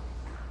from.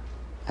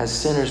 As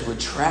sinners, we're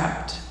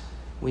trapped.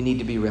 We need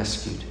to be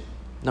rescued.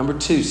 Number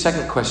two,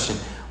 second question.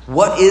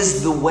 What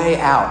is the way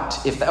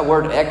out? If that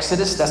word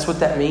Exodus, that's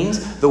what that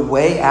means. The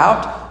way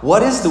out.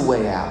 What is the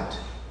way out?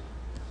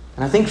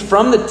 And I think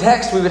from the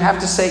text, we would have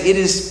to say it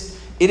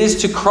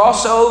is to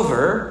cross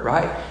over,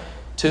 right?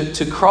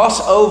 To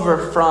cross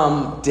over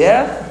from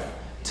death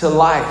to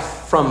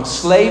life, from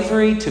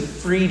slavery to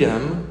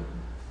freedom.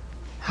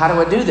 How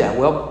do I do that?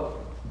 Well,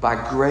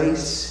 by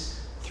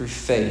grace through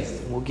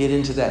faith. We'll get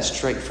into that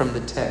straight from the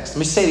text. Let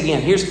me say it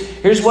again.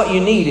 Here's what you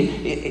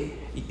need.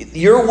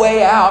 Your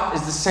way out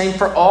is the same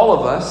for all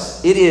of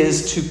us. It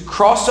is to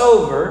cross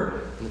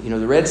over,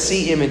 the Red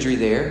Sea imagery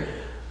there,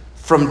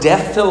 from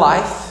death to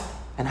life.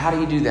 And how do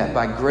you do that?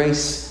 By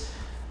grace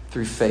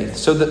through faith.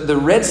 So the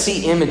Red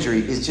Sea imagery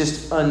is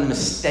just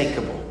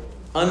unmistakable.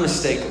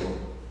 Unmistakable.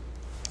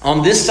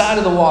 On this side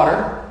of the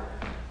water,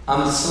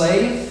 I'm a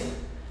slave.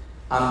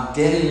 I'm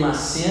dead in my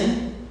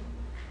sin.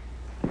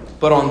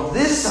 But on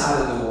this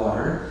side of the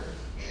water,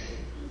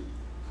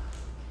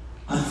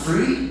 I'm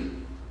free.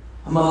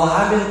 I'm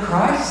alive in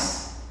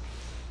Christ.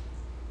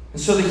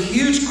 And so the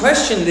huge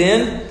question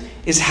then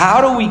is,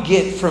 how do we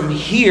get from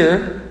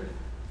here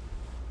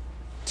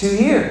to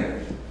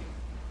here?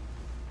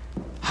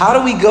 How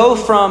do we go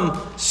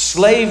from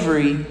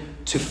slavery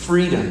to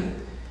freedom?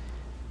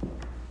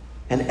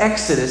 And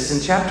Exodus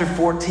in chapter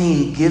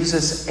 14 gives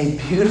us a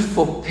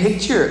beautiful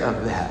picture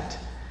of that.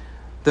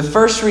 The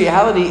first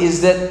reality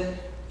is that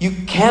you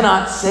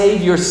cannot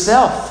save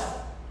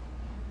yourself,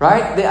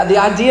 right? The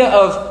idea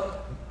of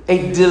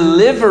a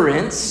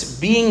deliverance,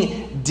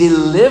 being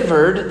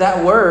delivered,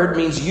 that word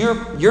means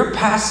you're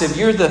passive,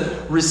 you're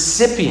the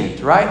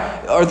recipient,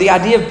 right? Or the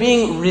idea of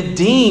being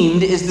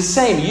redeemed is the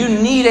same. You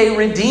need a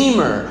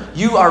redeemer.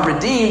 You are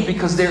redeemed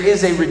because there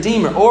is a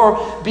redeemer.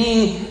 Or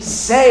being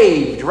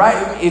saved,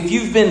 right? If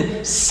you've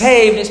been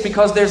saved, it's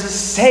because there's a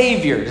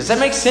savior. Does that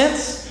make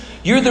sense?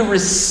 You're the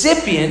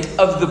recipient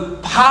of the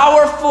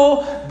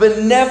powerful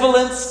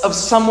benevolence of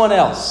someone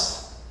else.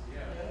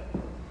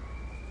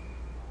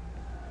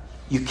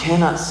 You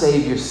cannot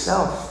save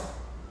yourself.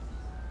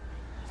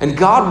 And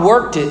God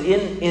worked it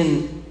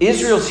in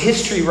Israel's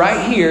history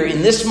right here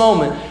in this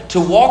moment to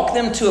walk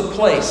them to a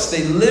place.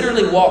 They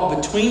literally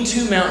walk between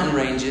two mountain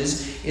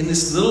ranges in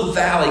this little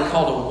valley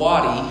called a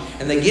wadi.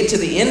 And they get to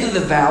the end of the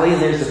valley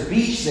and there's a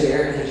beach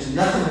there and there's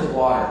nothing but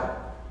water.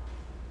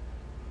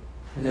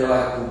 And they're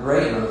like, well,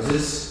 great,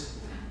 Moses.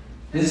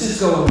 This is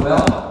going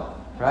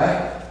well,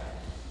 right?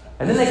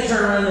 And then they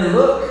turn around and they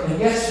look, and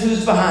guess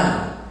who's behind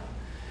them?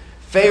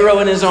 Pharaoh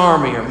and his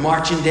army are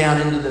marching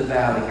down into the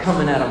valley,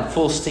 coming at them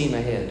full steam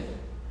ahead.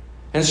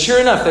 And sure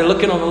enough, they're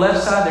looking on the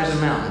left side, there's a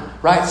mountain.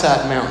 Right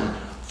side, mountain.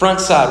 Front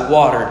side,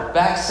 water.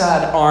 Back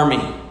side,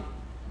 army.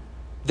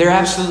 They're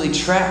absolutely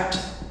trapped.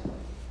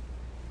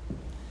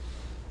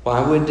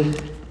 Why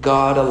would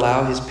God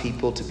allow his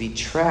people to be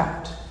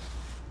trapped?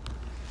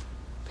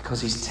 Because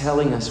he's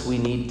telling us we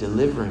need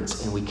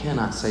deliverance and we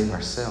cannot save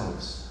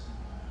ourselves.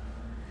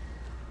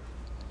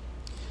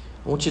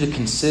 I want you to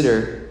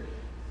consider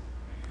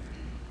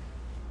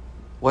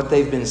what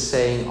they've been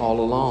saying all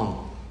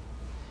along.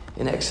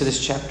 In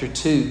Exodus chapter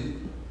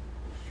 2,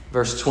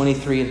 verse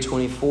 23 and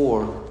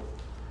 24,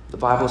 the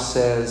Bible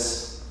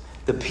says,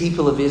 the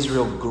people of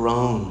Israel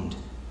groaned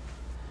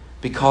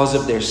because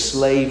of their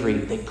slavery.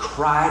 They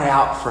cried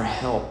out for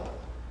help.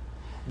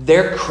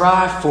 Their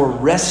cry for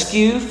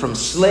rescue from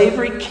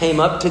slavery came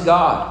up to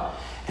God.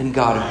 And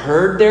God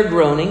heard their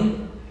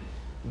groaning.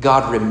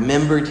 God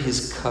remembered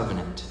his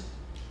covenant.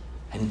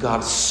 And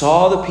God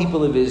saw the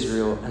people of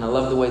Israel. And I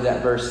love the way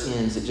that verse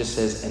ends. It just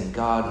says, and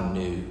God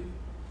knew.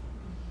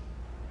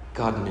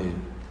 God knew.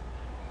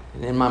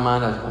 And in my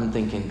mind, I'm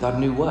thinking, God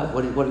knew what?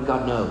 What did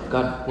God know?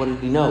 God, what did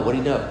he know? What did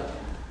he know?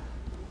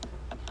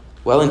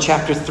 Well, in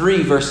chapter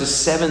 3, verses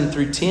 7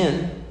 through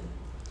 10,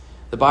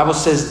 the Bible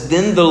says,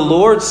 then the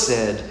Lord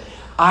said,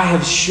 I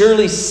have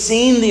surely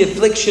seen the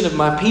affliction of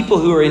my people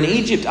who are in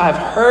Egypt. I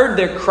have heard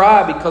their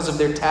cry because of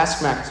their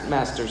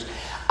taskmasters.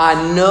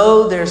 I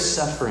know their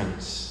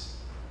sufferings.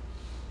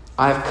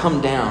 I have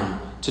come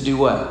down to do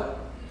what?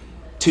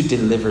 To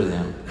deliver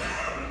them.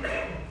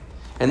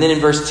 And then in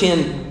verse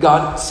 10,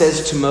 God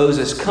says to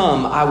Moses,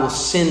 come, I will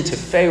send to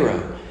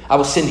Pharaoh. I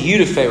will send you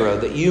to Pharaoh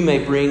that you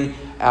may bring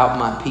out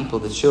my people,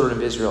 the children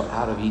of Israel,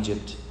 out of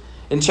Egypt.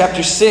 In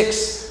chapter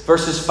 6,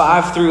 verses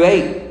 5 through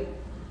 8,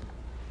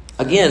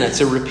 again,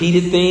 it's a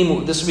repeated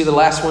theme. This will be the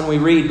last one we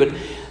read, but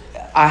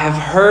I have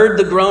heard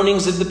the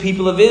groanings of the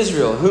people of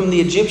Israel, whom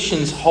the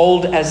Egyptians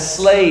hold as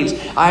slaves.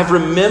 I have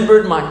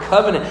remembered my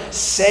covenant.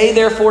 Say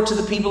therefore to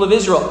the people of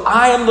Israel,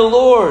 I am the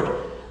Lord.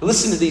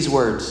 Listen to these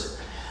words.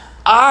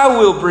 I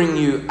will bring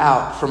you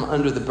out from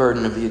under the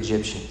burden of the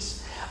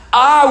Egyptians.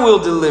 I will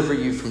deliver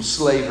you from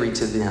slavery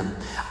to them.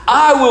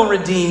 I will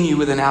redeem you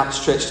with an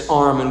outstretched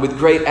arm and with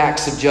great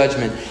acts of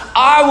judgment.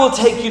 I will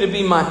take you to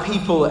be my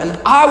people, and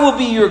I will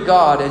be your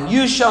God, and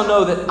you shall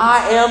know that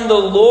I am the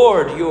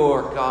Lord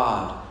your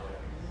God.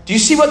 Do you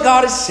see what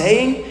God is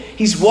saying?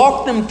 He's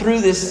walked them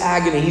through this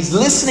agony. He's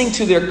listening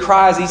to their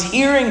cries. He's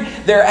hearing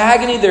their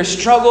agony, their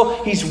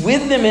struggle. He's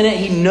with them in it.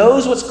 He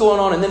knows what's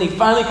going on. And then he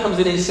finally comes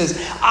in and he says,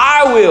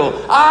 I will,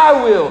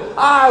 I will,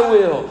 I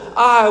will,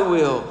 I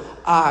will,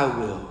 I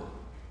will,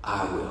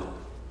 I will.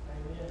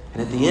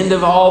 And at the end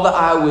of all the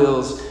I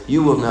wills,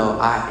 you will know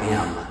I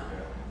am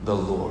the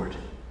Lord.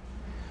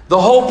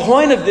 The whole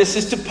point of this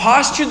is to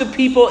posture the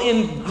people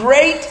in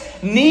great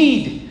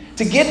need,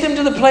 to get them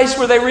to the place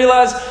where they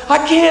realize,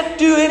 I can't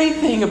do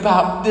anything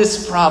about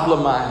this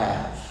problem I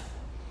have.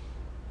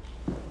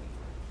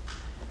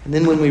 And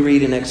then when we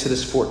read in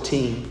Exodus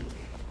 14,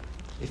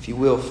 if you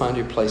will, find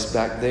your place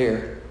back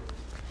there,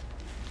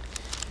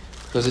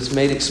 because it's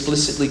made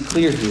explicitly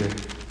clear here.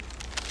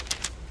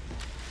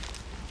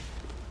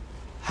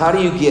 How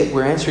do you get,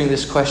 we're answering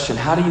this question,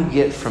 how do you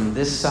get from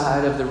this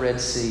side of the Red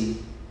Sea,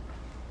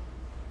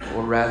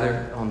 or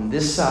rather on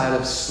this side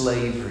of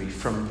slavery,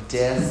 from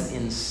death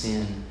in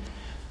sin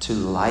to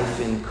life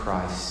in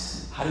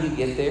Christ? How do you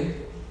get there?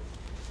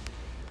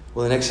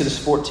 Well, in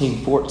Exodus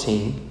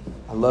 14:14,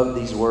 I love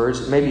these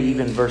words, maybe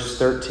even verse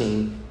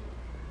 13.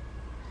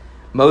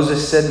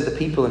 Moses said to the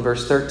people in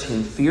verse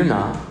 13, fear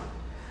not,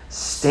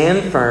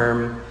 stand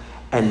firm,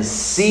 and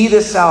see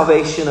the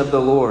salvation of the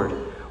Lord,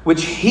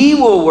 which he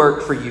will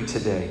work for you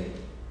today.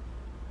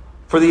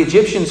 For the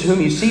Egyptians whom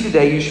you see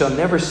today, you shall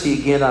never see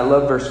again. I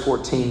love verse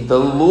 14. The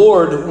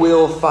Lord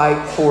will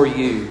fight for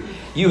you.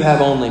 You have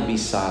only be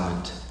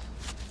silent.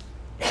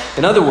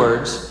 In other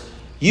words,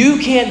 you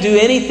can't do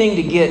anything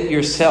to get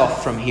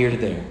yourself from here to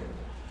there,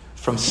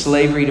 from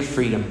slavery to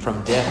freedom,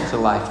 from death to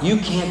life. You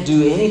can't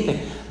do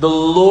anything. The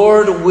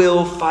Lord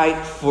will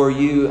fight for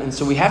you. And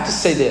so we have to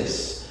say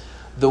this.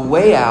 The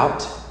way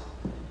out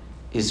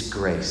is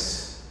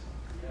grace.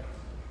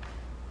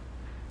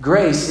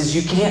 Grace is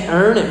you can't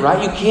earn it,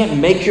 right? You can't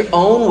make your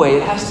own way.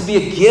 It has to be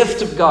a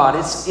gift of God.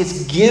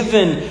 It's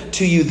given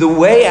to you. The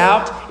way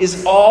out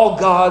is all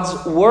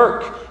God's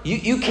work.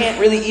 You can't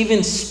really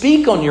even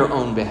speak on your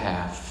own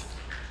behalf.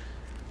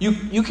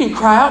 You can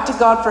cry out to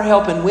God for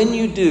help, and when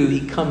you do,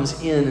 he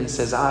comes in and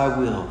says, I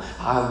will,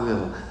 I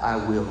will, I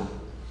will.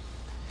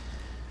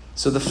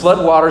 So the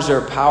flood waters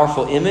are a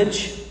powerful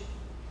image.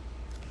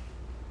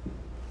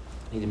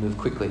 I need to move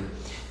quickly.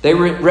 They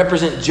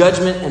represent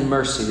judgment and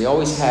mercy. They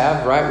always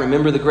have, right?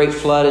 Remember the great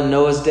flood in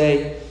Noah's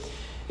day?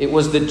 It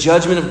was the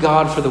judgment of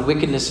God for the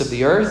wickedness of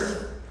the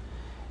earth.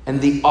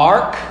 And the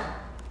ark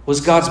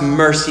was God's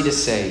mercy to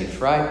save,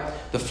 right?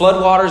 The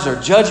flood waters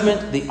are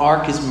judgment. The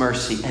ark is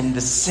mercy. And the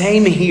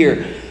same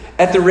here.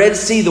 At the Red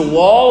Sea, the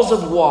walls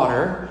of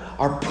water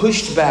are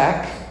pushed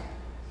back.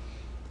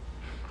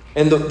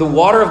 And the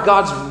water of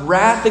God's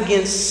wrath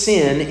against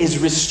sin is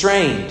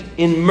restrained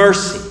in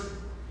mercy.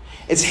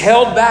 It's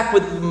held back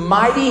with the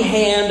mighty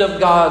hand of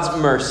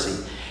God's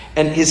mercy.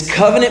 And his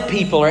covenant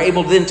people are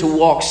able then to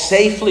walk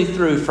safely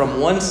through from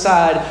one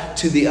side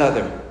to the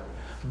other.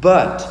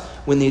 But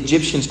when the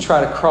Egyptians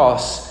try to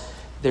cross,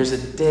 there's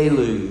a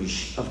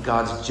deluge of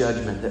God's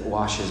judgment that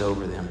washes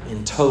over them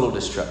in total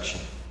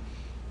destruction.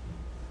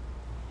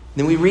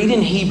 Then we read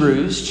in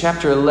Hebrews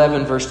chapter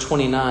 11, verse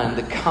 29,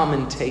 the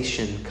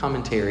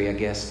commentary, I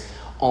guess,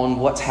 on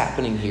what's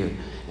happening here.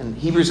 And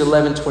Hebrews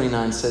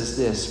 11:29 says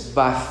this,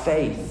 by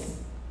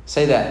faith,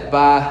 say that.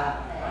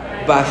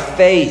 By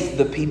faith,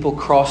 the people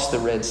crossed the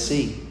Red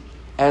Sea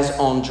as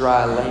on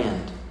dry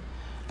land.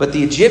 But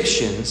the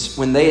Egyptians,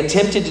 when they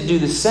attempted to do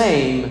the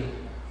same,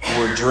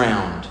 were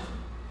drowned.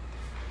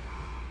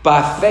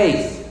 By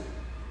faith.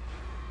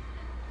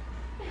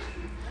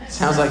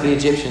 Sounds like the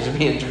Egyptians are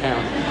being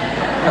drowned.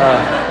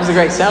 It was a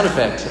great sound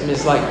effect. I mean,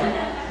 it's like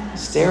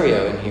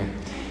stereo in here.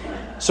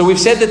 So we've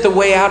said that the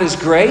way out is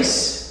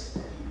grace.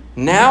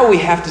 Now we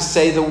have to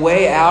say the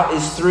way out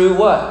is through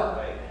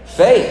what?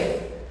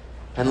 Faith.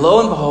 And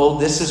lo and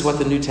behold, this is what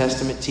the New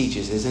Testament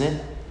teaches, isn't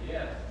it?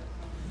 Yeah.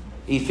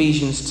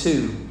 Ephesians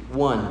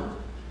 2:1.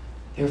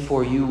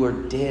 Therefore you were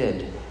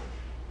dead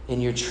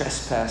in your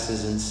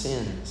trespasses and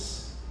sins.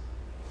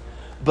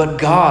 But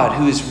God,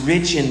 who is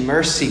rich in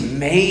mercy,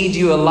 made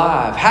you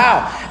alive.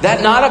 How?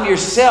 That not of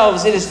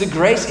yourselves, it is the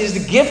grace, it is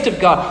the gift of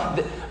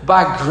God.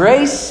 By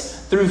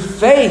grace, through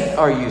faith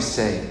are you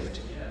saved.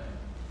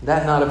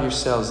 That not of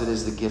yourselves, it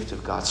is the gift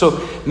of God.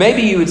 So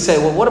maybe you would say,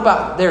 well, what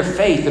about their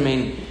faith? I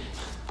mean,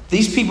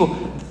 these people,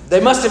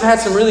 they must have had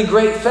some really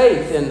great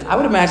faith. And I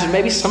would imagine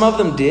maybe some of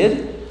them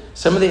did.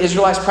 Some of the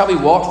Israelites probably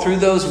walked through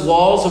those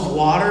walls of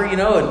water,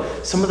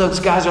 and some of those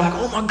guys are like,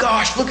 oh my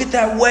gosh, look at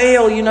that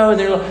whale, and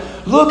they're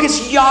like, look,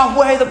 it's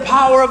Yahweh, the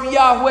power of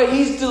Yahweh.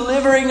 He's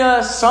delivering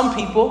us. Some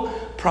people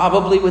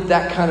probably with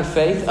that kind of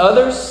faith.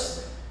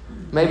 Others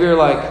maybe are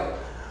like,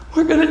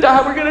 we're going to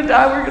die, we're going to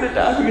die, we're going to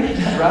die, we're going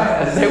to die,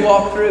 right? As they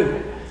walk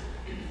through.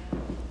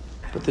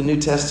 But the New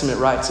Testament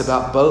writes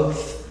about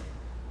both.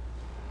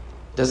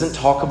 It doesn't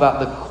talk about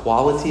the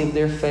quality of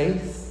their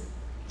faith.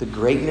 the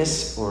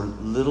greatness or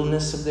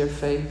littleness of their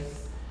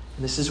faith.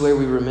 And this is where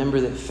we remember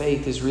that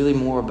faith is really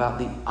more about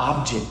the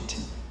object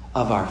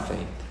of our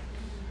faith.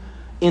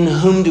 In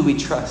whom do we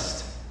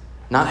trust?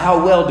 Not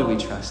how well do we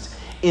trust.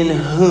 In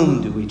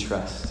whom do we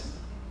trust?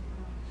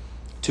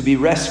 To be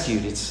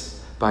rescued,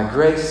 it's by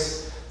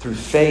grace through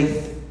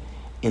faith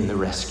in the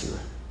rescuer.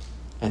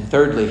 And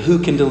thirdly, who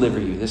can deliver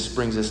you? This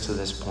brings us to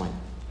this point.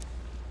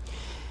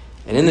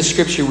 And in the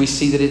scripture, we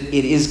see that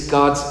it is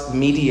God's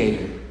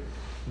mediator,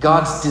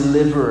 God's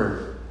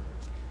deliverer.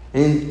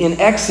 In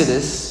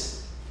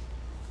Exodus,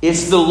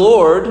 it's the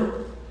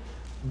Lord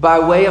by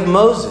way of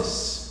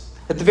Moses.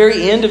 At the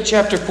very end of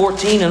chapter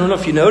 14, I don't know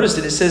if you noticed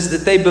it, it says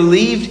that they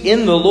believed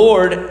in the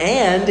Lord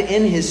and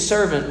in his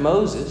servant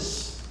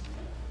Moses.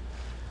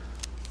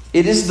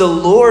 It is the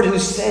Lord who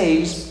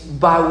saves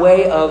by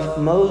way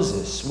of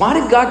Moses. Why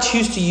did God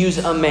choose to use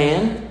a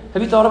man?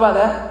 Have you thought about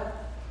that?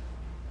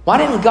 Why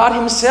didn't God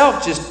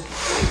himself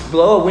just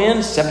blow a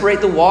wind,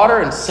 separate the water,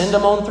 and send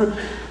them on through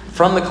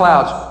from the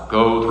clouds?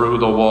 Go through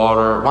the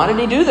water. Why did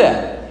he do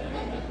that?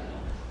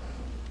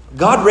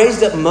 God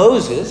raised up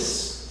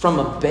Moses from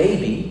a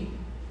baby,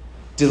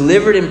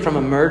 delivered him from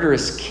a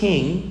murderous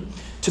king,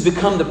 to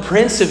become the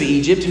prince of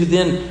Egypt, who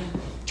then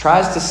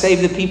tries to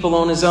save the people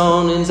on his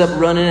own, ends up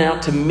running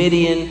out to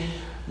Midian,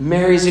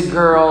 marries a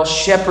girl,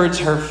 shepherds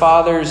her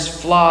father's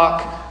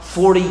flock.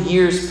 40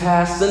 years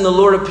pass. Then the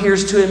Lord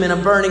appears to him in a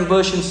burning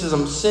bush and says,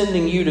 I'm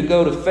sending you to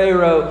go to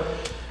Pharaoh.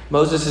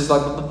 Moses is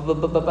like,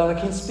 but I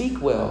can't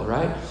speak well,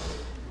 right?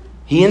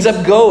 He ends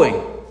up going.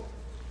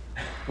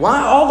 Why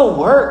all the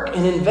work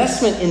and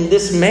investment in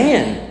this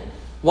man?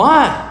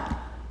 Why?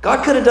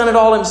 God could have done it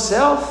all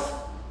himself.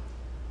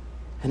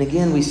 And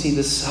again, we see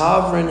the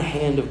sovereign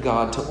hand of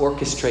God to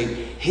orchestrate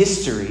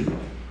history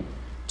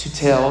to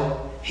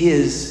tell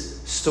his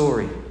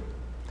story.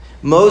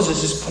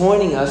 Moses is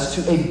pointing us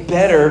to a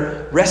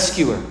better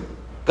rescuer.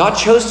 God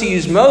chose to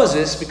use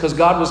Moses because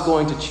God was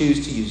going to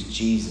choose to use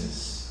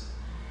Jesus.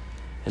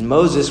 And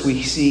Moses,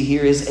 we see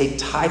here, is a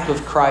type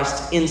of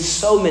Christ in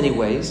so many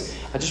ways.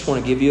 I just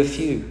want to give you a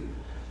few.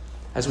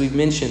 As we've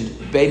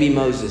mentioned, baby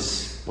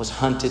Moses was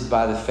hunted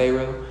by the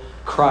Pharaoh.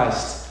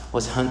 Christ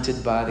was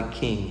hunted by the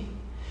king.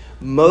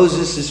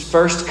 Moses'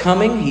 first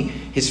coming,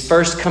 his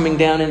first coming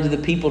down into the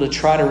people to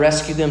try to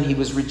rescue them, he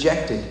was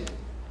rejected.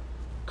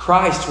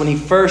 Christ, when he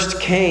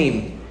first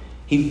came,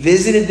 he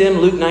visited them.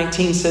 Luke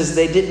 19 says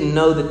they didn't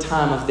know the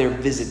time of their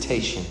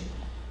visitation.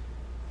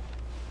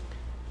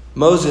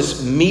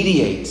 Moses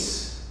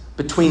mediates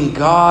between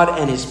God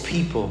and his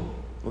people.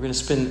 We're going to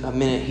spend a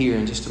minute here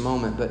in just a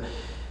moment, but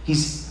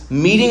he's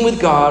meeting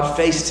with God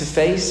face to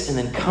face and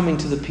then coming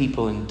to the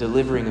people and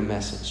delivering a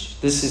message.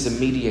 This is a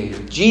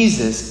mediator.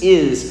 Jesus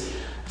is,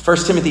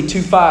 1 Timothy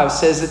 2:5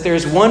 says that there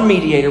is one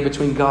mediator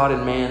between God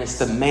and man. It's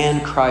the man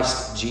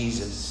Christ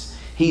Jesus.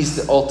 He's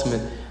the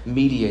ultimate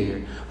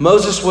mediator.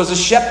 Moses was a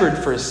shepherd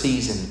for a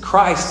season.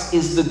 Christ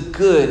is the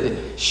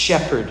good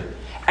shepherd.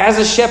 As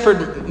a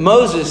shepherd,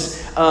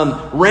 Moses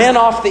ran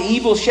off the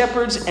evil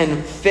shepherds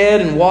and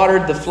fed and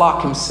watered the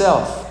flock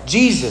himself.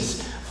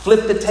 Jesus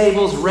flipped the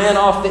tables, ran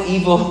off the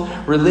evil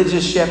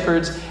religious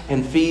shepherds,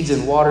 and feeds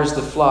and waters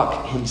the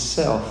flock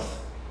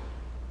himself.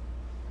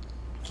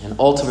 And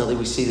ultimately,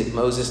 we see that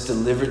Moses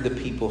delivered the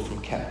people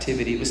from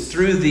captivity. It was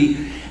through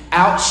the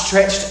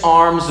outstretched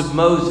arms of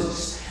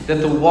Moses that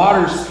the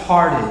waters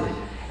parted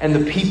and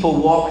the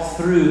people walked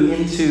through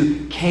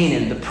into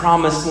Canaan, the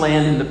promised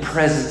land in the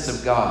presence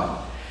of God.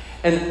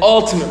 And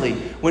ultimately,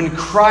 when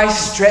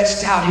Christ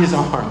stretched out his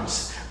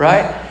arms,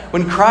 right?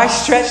 When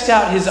Christ stretched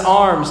out his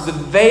arms, the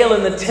veil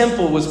in the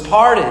temple was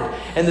parted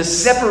and the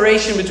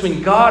separation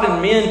between God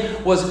and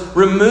men was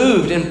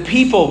removed. And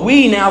people,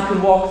 we now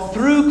can walk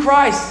through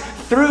Christ,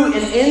 through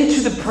and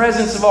into the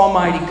presence of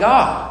Almighty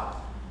God.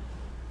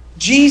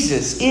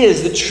 Jesus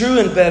is the true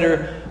and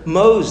better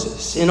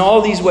Moses in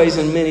all these ways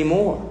and many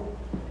more.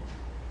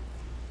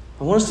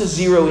 I want us to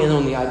zero in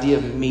on the idea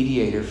of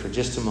mediator for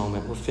just a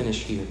moment. We'll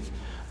finish here.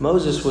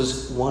 Moses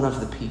was one of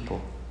the people.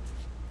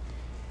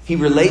 He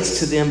relates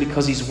to them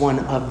because he's one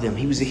of them.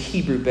 He was a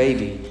Hebrew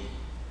baby.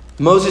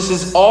 Moses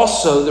is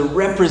also the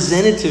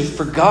representative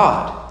for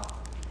God.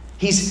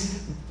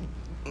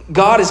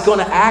 God is going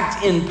to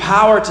act in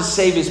power to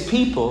save his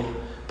people,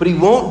 but he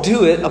won't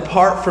do it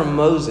apart from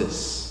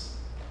Moses.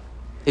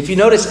 If you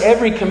notice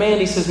every command,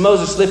 he says,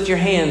 Moses, lift your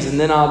hands and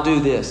then I'll do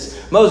this.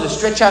 Moses,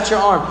 stretch out your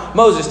arm.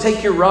 Moses,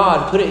 take your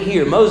rod, put it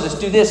here. Moses,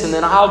 do this and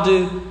then I'll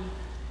do.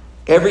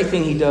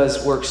 Everything he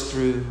does works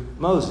through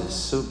Moses.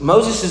 So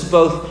Moses is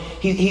both,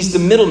 he's the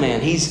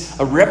middleman. He's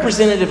a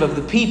representative of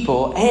the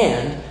people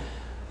and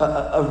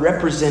a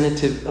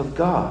representative of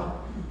God.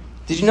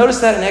 Did you notice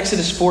that in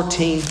Exodus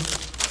 14?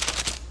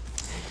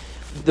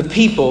 The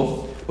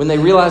people, when they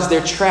realize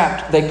they're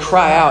trapped, they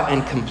cry out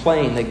and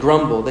complain. They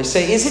grumble. They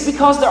say, is it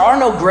because there are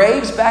no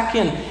graves back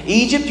in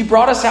Egypt? You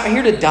brought us out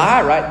here to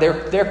die, right?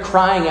 They're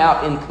crying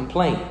out in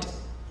complaint.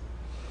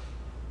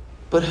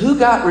 But who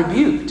got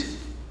rebuked?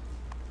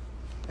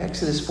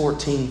 Exodus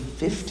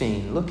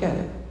 14:15. Look at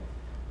it.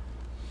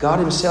 God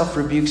himself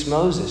rebukes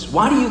Moses.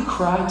 Why do you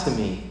cry to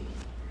me?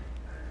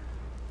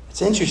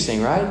 It's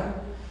interesting, right?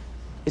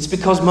 It's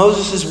because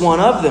Moses is one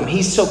of them.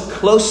 He's so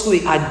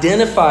closely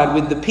identified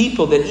with the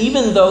people that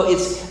even though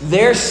it's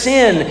their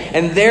sin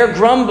and their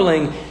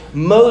grumbling,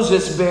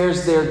 Moses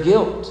bears their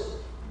guilt.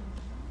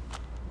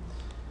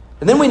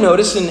 And then we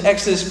notice in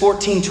Exodus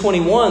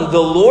 14:21, the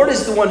Lord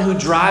is the one who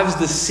drives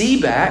the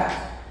sea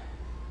back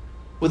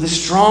with a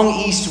strong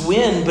east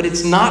wind, but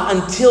it's not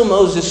until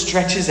Moses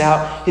stretches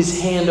out his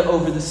hand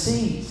over the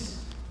seas.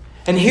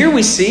 And here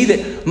we see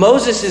that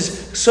Moses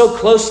is so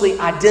closely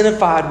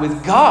identified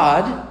with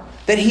God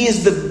that he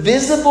is the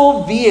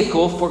visible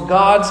vehicle for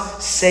God's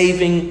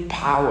saving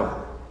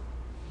power.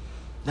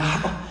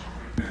 Now,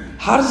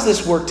 how does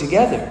this work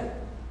together?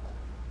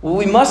 Well,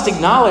 we must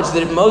acknowledge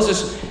that if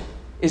Moses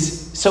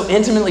is so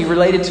intimately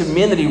related to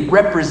men that he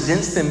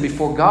represents them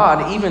before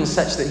God, even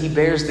such that he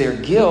bears their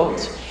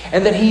guilt,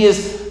 and that he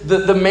is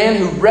the man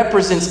who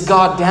represents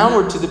God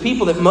downward to the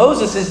people, that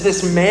Moses is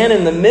this man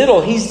in the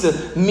middle. He's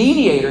the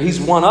mediator. He's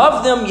one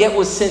of them, yet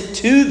was sent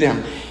to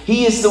them.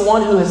 He is the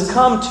one who has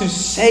come to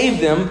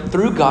save them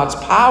through God's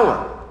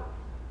power.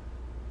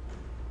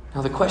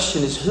 Now the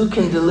question is, who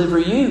can deliver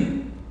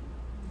you?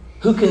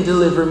 Who can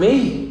deliver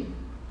me?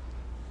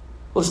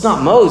 Well, it's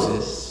not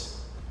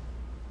Moses.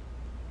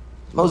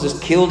 Moses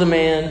killed a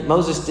man.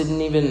 Moses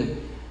didn't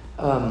even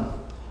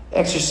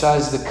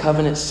exercise the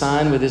covenant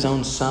sign with his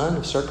own son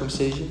of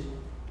circumcision.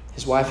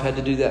 His wife had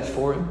to do that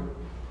for him.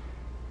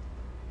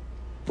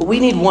 But we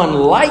need one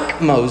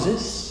like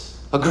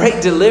Moses, a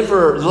great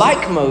deliverer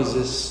like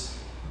Moses,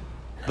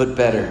 but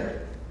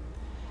better.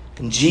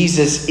 And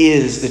Jesus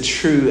is the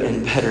true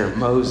and better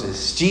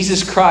Moses.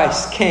 Jesus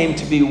Christ came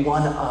to be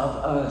one of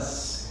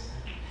us.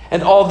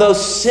 And although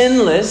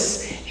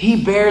sinless,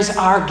 he bears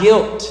our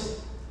guilt.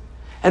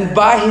 And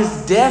by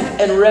his death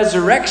and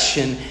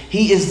resurrection,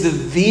 he is the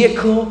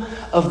vehicle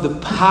of the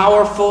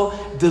powerful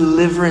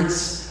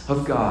deliverance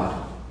of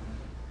God.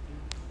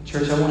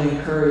 Church, I want to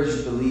encourage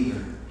you,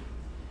 believer,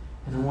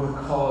 and I want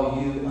to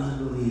call you,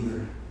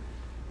 unbeliever,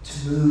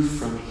 to move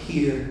from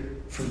here,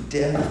 from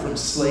death, from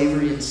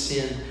slavery and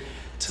sin,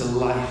 to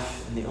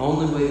life. And the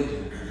only way to do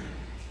it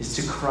is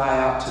to cry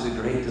out to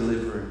the great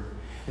deliverer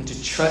and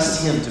to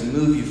trust him to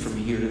move you from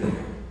here to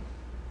there,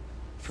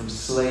 from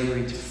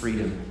slavery to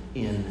freedom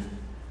in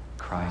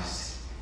Christ.